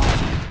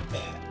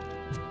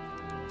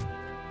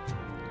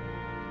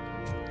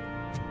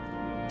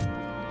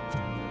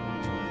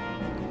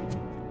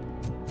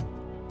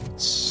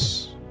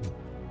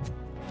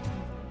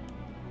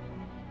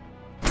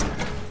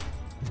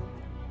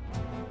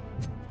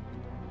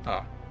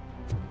 Oh.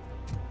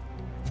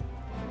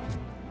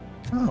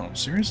 Oh,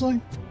 seriously?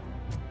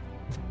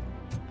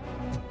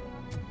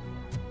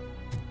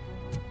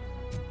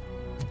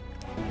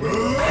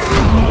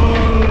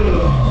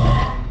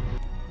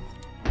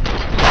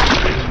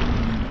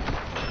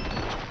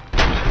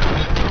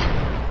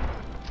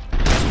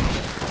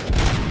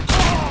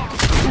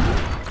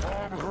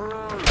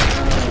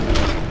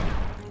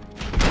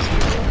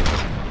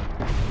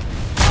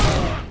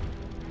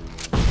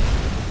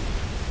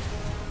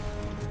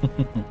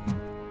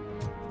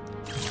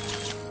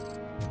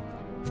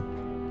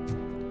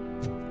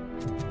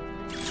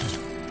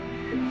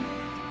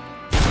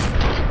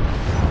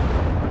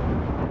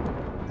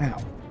 Ow.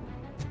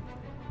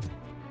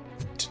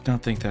 Did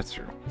not think that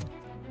through.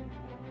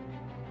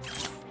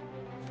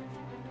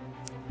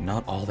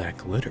 Not all that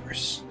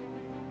glitters.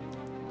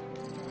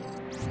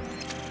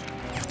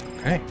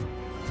 Okay.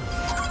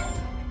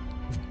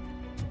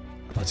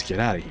 Let's get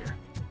out of here.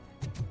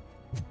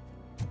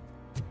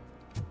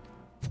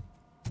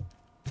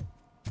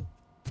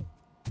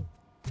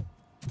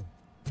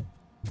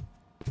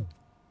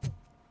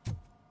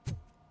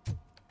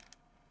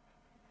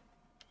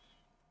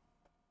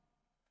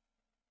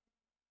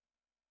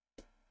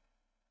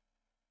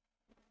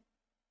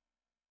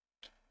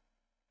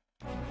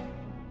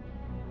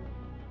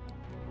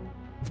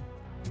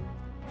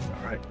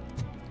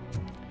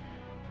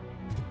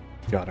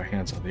 Got our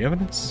hands on the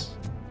evidence.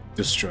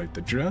 Destroyed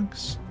the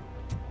drugs.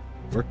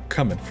 We're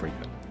coming for you,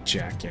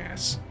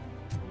 jackass.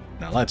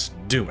 Now let's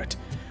do it.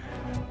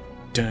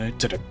 Da,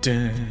 da, da,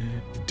 da,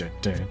 da,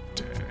 da,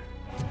 da.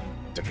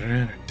 Da,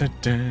 da, da,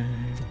 da,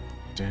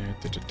 da,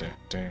 da, da, da,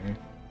 da.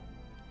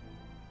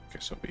 Okay,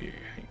 so we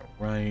hang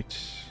right.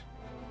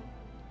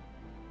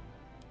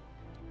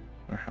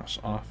 Our house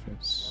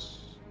office.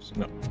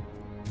 No.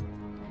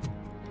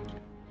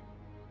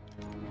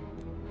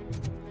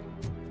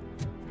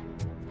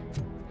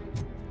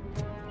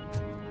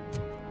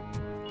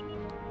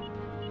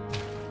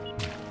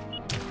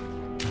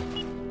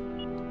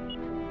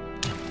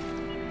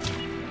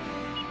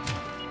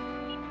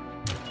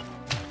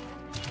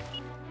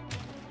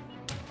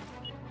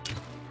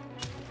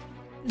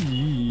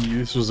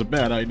 This was a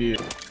bad idea.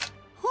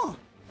 Huh.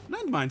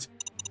 Landmines.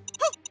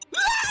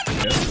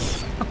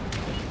 Yes.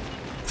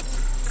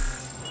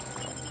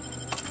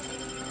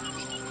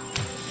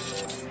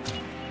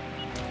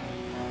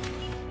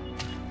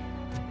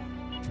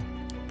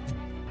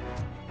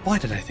 Why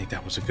did I think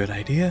that was a good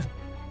idea?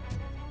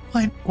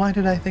 Why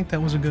did I think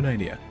that was a good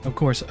idea? Of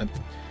course,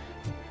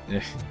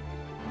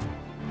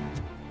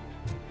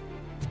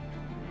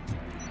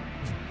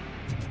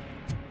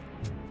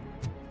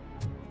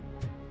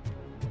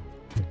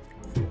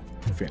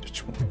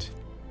 vantage point.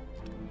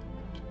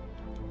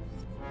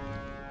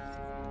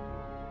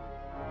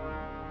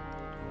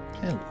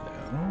 Hello.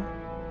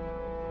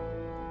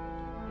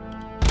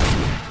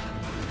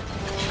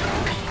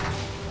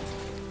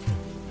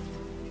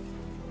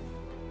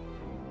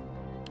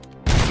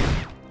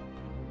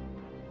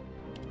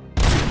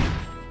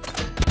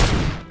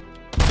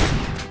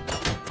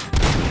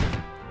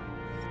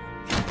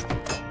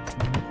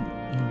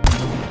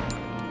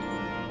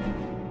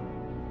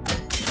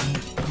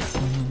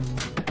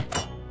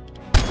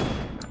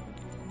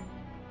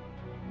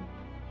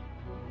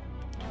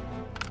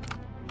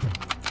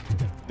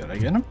 Did I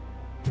get him?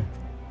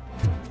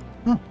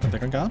 Oh, I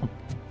think I got him.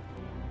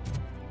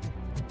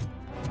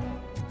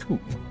 Cool.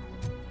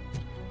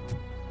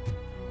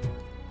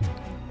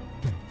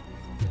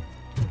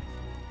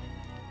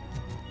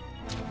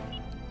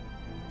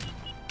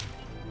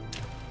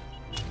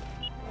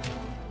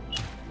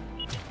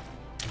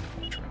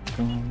 Watch where I'm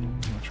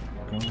going, watch where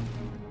I'm going.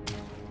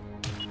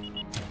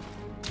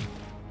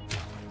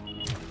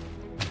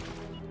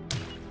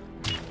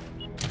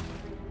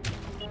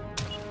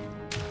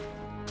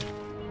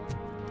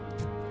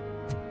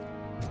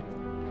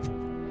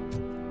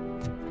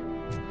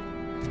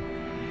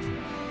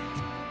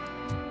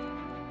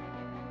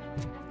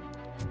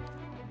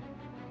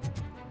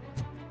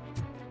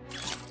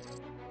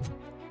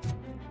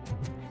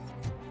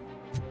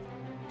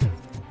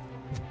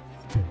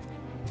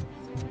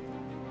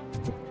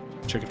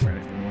 Checking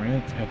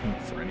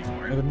for any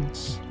more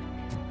evidence.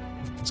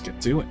 Let's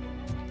get to it.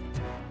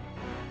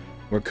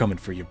 We're coming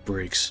for you,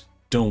 Briggs.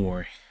 Don't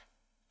worry.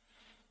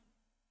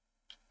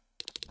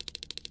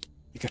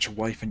 You got your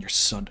wife and your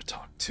son to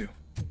talk to.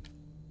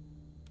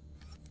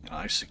 And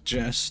I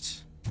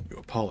suggest you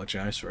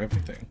apologize for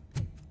everything.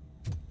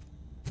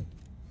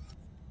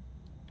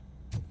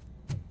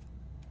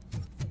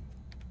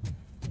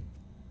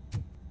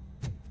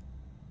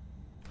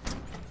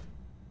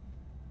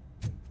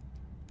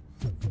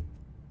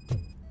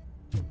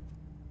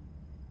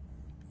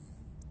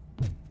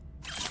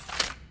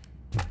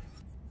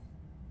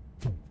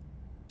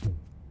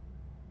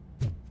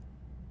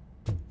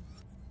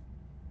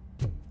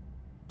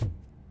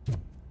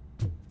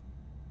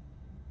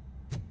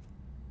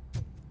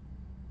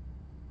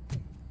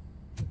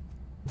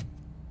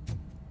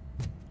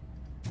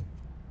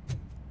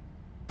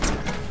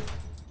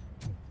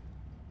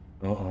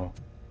 Uh-oh.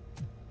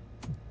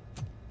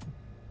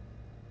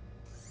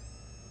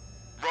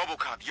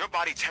 RoboCop, your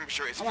body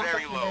temperature is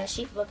very low.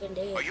 She fucking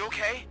dead. Are you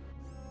okay?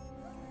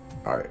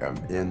 I am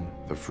in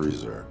the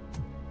freezer.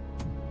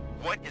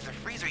 What is a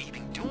freezer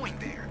even doing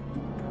there?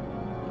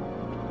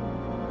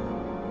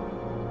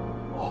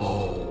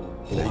 Oh,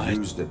 They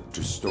used it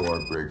to store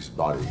Briggs'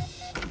 body.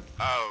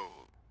 Oh.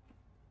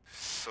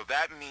 So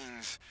that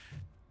means...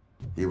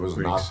 He was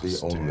Briggs not the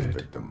is only dead.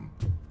 victim.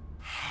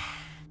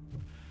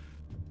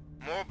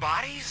 More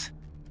bodies?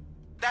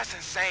 That's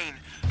insane.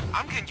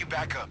 I'm getting you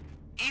back up,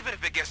 even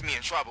if it gets me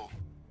in trouble.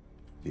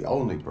 The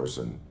only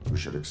person who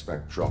should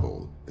expect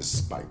trouble is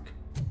Spike.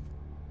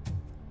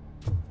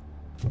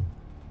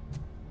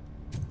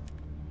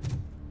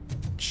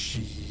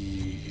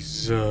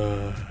 Jesus.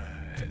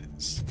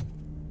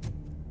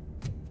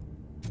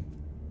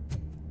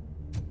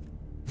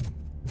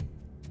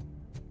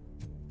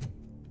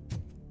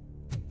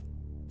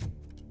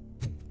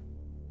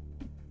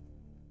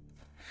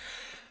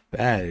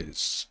 That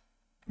is...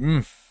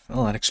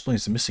 well, that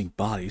explains the missing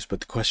bodies, but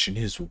the question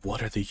is,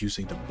 what are they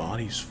using the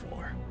bodies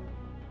for?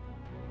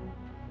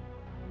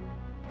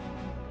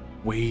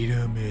 Wait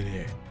a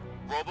minute.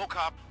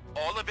 RoboCop,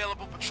 all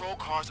available patrol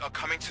cars are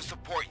coming to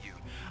support you.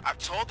 I've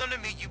told them to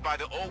meet you by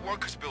the old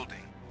workers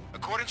building.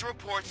 According to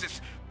reports, it's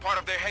part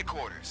of their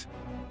headquarters.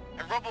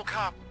 And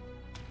RoboCop,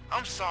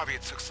 I'm sorry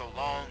it took so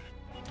long.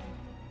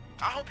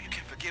 I hope you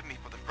can forgive me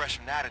for the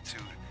freshman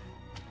attitude.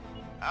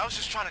 I was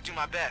just trying to do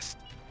my best.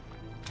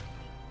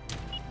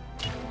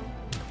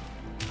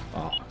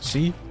 Oh,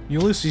 see?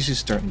 Ulysses is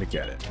starting to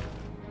get it.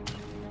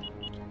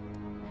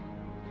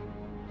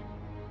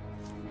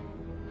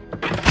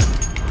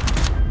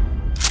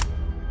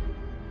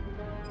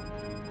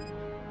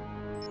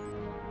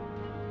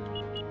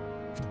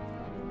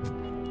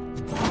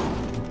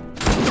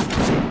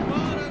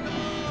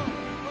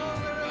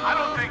 I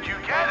don't think you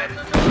get it.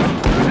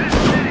 This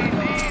city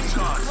needs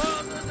us.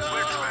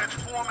 We're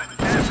transforming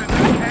death and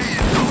decay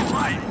into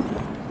life.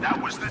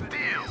 That was the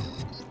deal.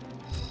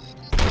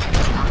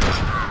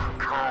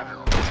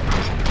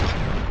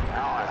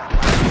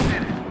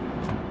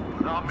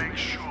 But I'll make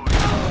sure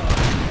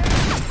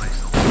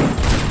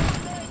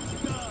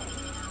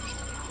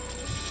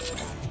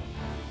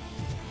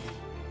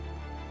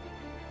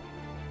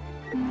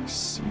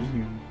See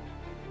you.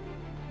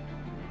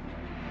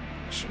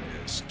 Question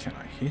is, can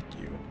I hit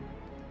you?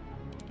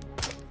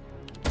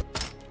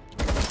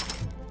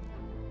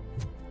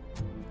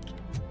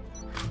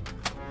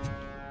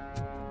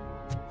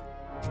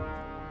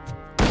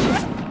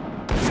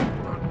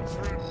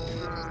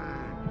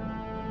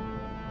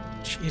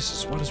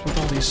 Jesus, what is with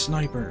all these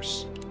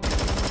snipers?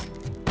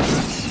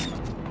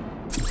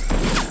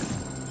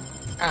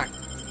 Ah.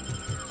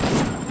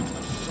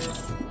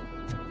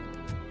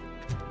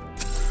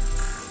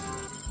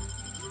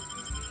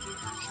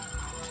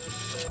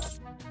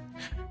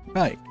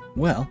 Right,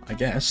 well, I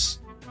guess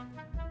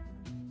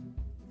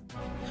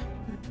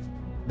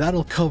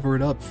that'll cover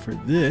it up for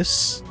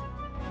this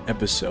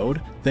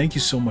episode. Thank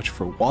you so much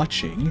for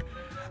watching.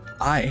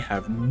 I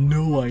have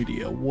no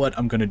idea what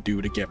I'm gonna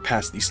do to get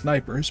past these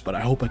snipers, but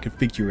I hope I can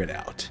figure it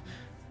out.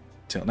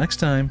 Till next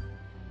time.